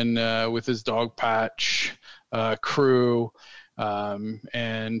 Nisharan with his dog patch crew,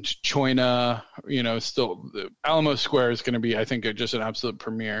 and Choina, still Alamo Square is going to be, I think, just an absolute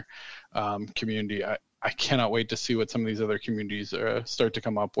premier community. I cannot wait to see what some of these other communities start to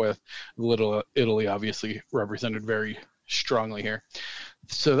come up with. Little Italy, obviously, represented very strongly here.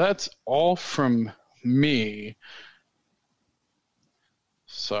 So that's all from me.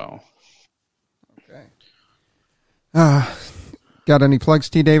 So. Okay. Got any plugs,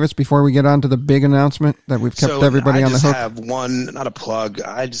 T. Davis, before we get on to the big announcement that we've kept everybody on the hook? I just have one, not a plug.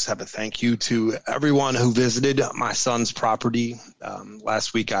 I just have a thank you to everyone who visited my son's property.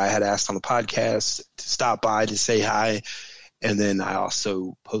 Last week I had asked on the podcast to stop by to say hi. And then I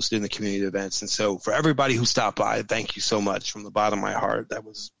also posted in the community events. And so for everybody who stopped by, thank you so much from the bottom of my heart. That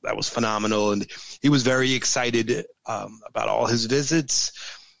was phenomenal. And he was very excited about all his visits.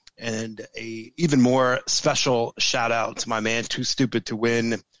 And a even more special shout out to my man, Too Stupid to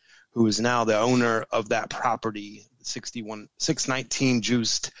Win, who is now the owner of that property, 619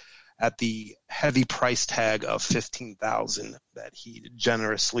 Juiced, at the heavy price tag of $15,000 that he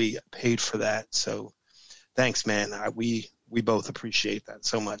generously paid for that. So thanks, man. We both appreciate that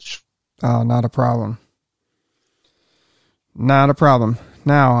so much. Oh, not a problem. Not a problem.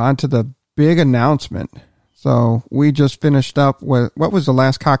 Now on to the big announcement. So we just finished up with, what was the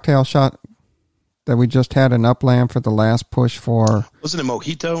last cocktail shot that we just had in Upland for the last push for? Wasn't it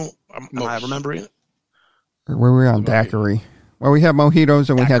Mojito? Am I remembering it? Or were we on daiquiri? Well, we had mojitos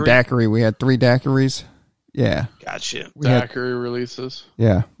and we had daiquiri. We had 3 daiquiris. Yeah. Gotcha. Daiquiri releases.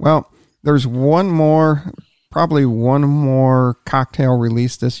 Yeah. Well, there's probably one more cocktail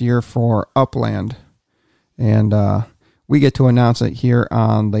release this year for Upland. And we get to announce it here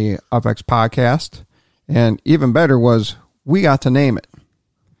on the UpX podcast. And even better was we got to name it.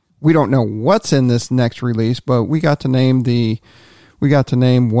 We don't know what's in this next release, but we got to name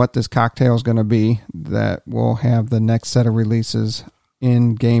what this cocktail is going to be that will have the next set of releases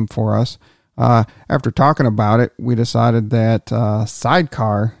in game for us. After talking about it, we decided that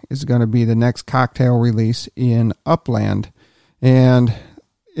Sidecar is going to be the next cocktail release in Upland, and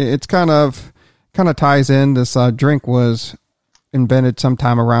it's kind of ties in. This drink was invented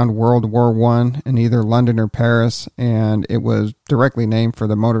sometime around World War I in either London or Paris, and it was directly named for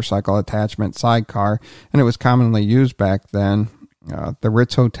the motorcycle attachment Sidecar, and it was commonly used back then. The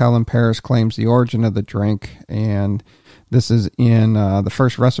Ritz Hotel in Paris claims the origin of the drink, and this is in the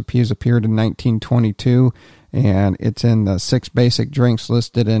first recipes appeared in 1922, and it's in the 6 basic drinks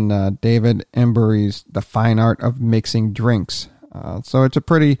listed in David Embury's The Fine Art of Mixing Drinks. So it's a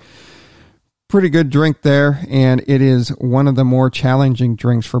pretty good drink there, and it is one of the more challenging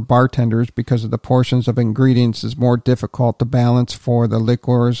drinks for bartenders because of the portions of ingredients is more difficult to balance for the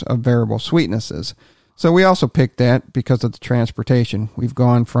liqueurs of variable sweetnesses. So we also picked that because of the transportation. We've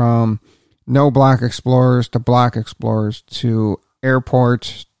gone from no block explorers to block explorers to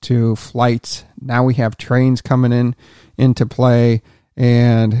airports to flights. Now we have trains coming into play,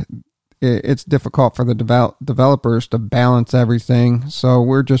 and it's difficult for the developers to balance everything. So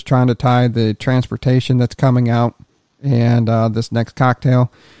we're just trying to tie the transportation that's coming out and this next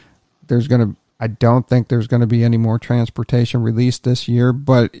cocktail. I don't think there's going to be any more transportation released this year,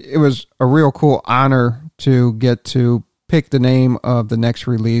 but it was a real cool honor to get to pick the name of the next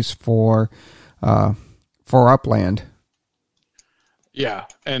release for Upland. Yeah,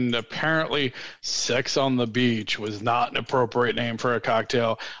 and apparently Sex on the Beach was not an appropriate name for a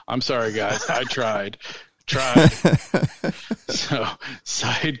cocktail. I'm sorry, guys. I tried. So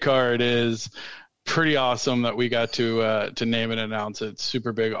Sidecar it is. Pretty awesome that we got to name and announce it.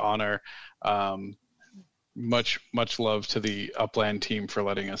 Super big honor. Much love to the Upland team for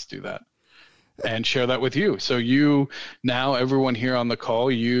letting us do that and share that with you. So everyone here on the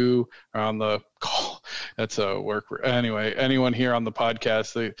call, you are on the call. That's a work. Anyway, anyone here on the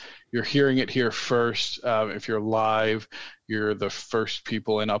podcast, you're hearing it here first. If you're live, you're the first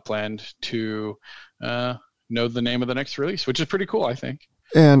people in Upland to know the name of the next release, which is pretty cool, I think.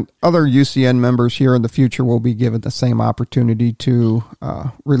 And other UCN members here in the future will be given the same opportunity to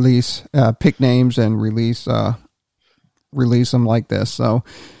pick names and release them like this. So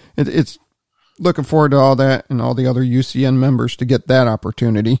it's looking forward to all that and all the other UCN members to get that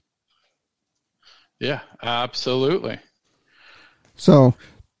opportunity. Yeah, absolutely. So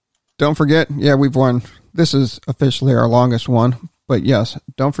don't forget, we've won. This is officially our longest one, but yes,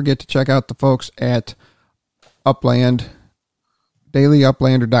 don't forget to check out the folks at Upland,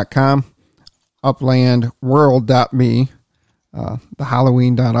 dailyuplander.com, uplandworld.me, the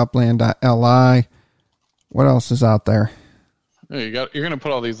halloween.upland.li. What else is out there? You're going to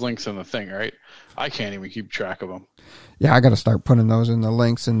put all these links in the thing, right? I can't even keep track of them. Yeah, I got to start putting those in the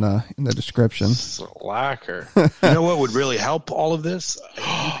links in the description. Slacker. You know what would really help all of this?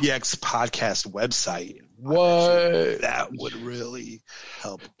 UPX podcast website. What? That would really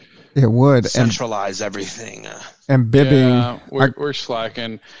help. It would centralize everything. And bibbing. Yeah, we're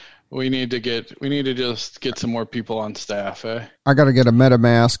slacking. We need to just get some more people on staff. I got to get a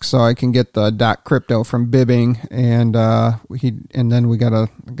MetaMask so I can get the .crypto from bibbing, and then we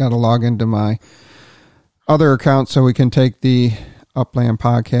gotta log into my other account so we can take the Upland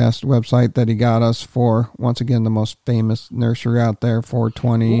podcast website that he got us for, once again, the most famous nursery out there,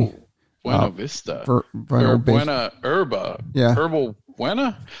 420. Buena Vista. Buena Herba. Yeah. Herbal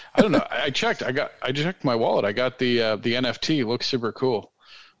Buena? I don't know. I checked my wallet. I got the NFT. Looks super cool.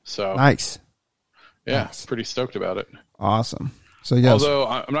 So nice. Yeah, nice. Pretty stoked about it. Awesome. So yes. Although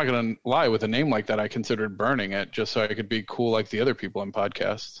I'm not going to lie, with a name like that, I considered burning it just so I could be cool like the other people in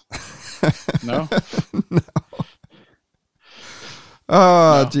podcasts. No? No.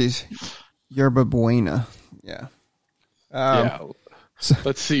 Oh, geez. Yerba Buena. Yeah. Yeah. So.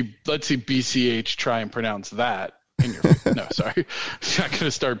 Let's see BCH try and pronounce that in your no, sorry. I'm not going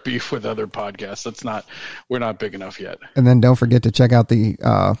to start beef with other podcasts. We're not big enough yet. And then don't forget to check out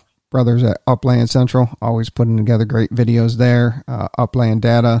the brothers at Upland Central, always putting together great videos there. Upland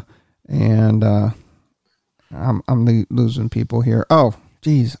Data, and I'm losing people here. Oh,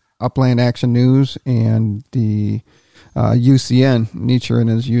 geez. Upland Action News and the UCN, Nietzsche and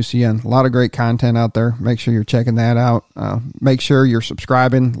his UCN. A lot of great content out there. Make sure you're checking that out. Make sure you're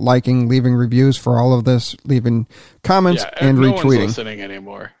subscribing, liking, leaving reviews for all of this, leaving comments and no retweeting. No one's listening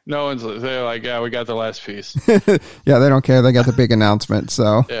anymore. They're like, yeah, we got the last piece. Yeah, they don't care. They got the big announcement.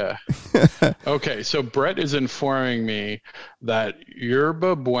 So yeah. Okay, so Brett is informing me that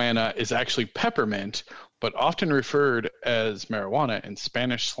Yerba Buena is actually peppermint, but often referred as marijuana in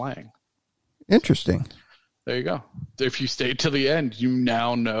Spanish slang. Interesting. There you go. If you stay to the end, you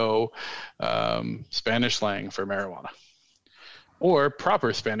now know Spanish slang for marijuana, or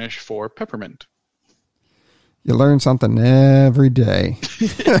proper Spanish for peppermint. You learn something every day.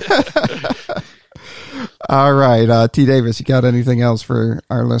 All right. T. Davis, you got anything else for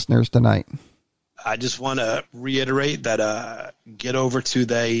our listeners tonight? I just want to reiterate that get over to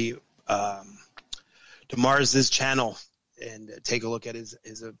to Mars's channel and take a look at his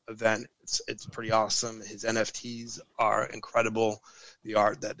event. It's pretty awesome. His NFTs are incredible, the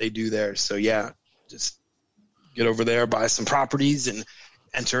art that they do there. So yeah, just get over there, buy some properties, and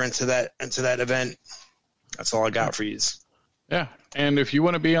enter into that event. That's all I got for you. Yeah. And if you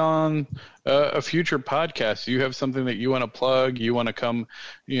want to be on a future podcast, you have something that you want to plug, you want to come,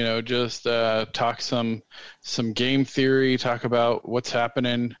 just talk some game theory, talk about what's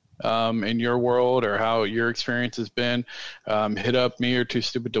happening in your world or how your experience has been, hit up me or Too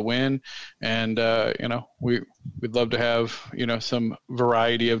Stupid to Win. And, we'd love to have, some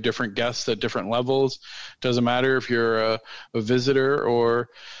variety of different guests at different levels. Doesn't matter if you're a visitor or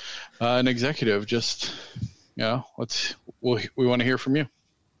an executive, just, we want to hear from you.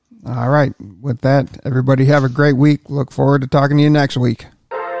 All right. With that, everybody have a great week. Look forward to talking to you next week.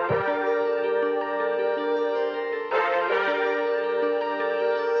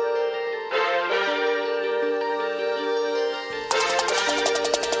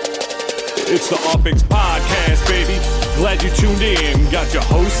 It's the Opix Podcast, baby. Glad you tuned in. Got your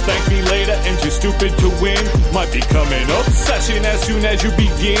host, thank me later, and Too Stupid to Win. Might be coming up session as soon as you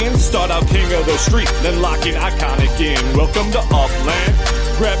begin. Start out king of the street, then lock in iconic in. Welcome to Upland.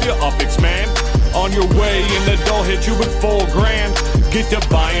 Grab your Opix, man. On your way in the door, hit you with $4,000. Get to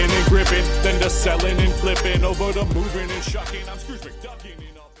buying and gripping, then to selling and flipping. Over to moving and shucking. I'm Scrooge McDuckin'.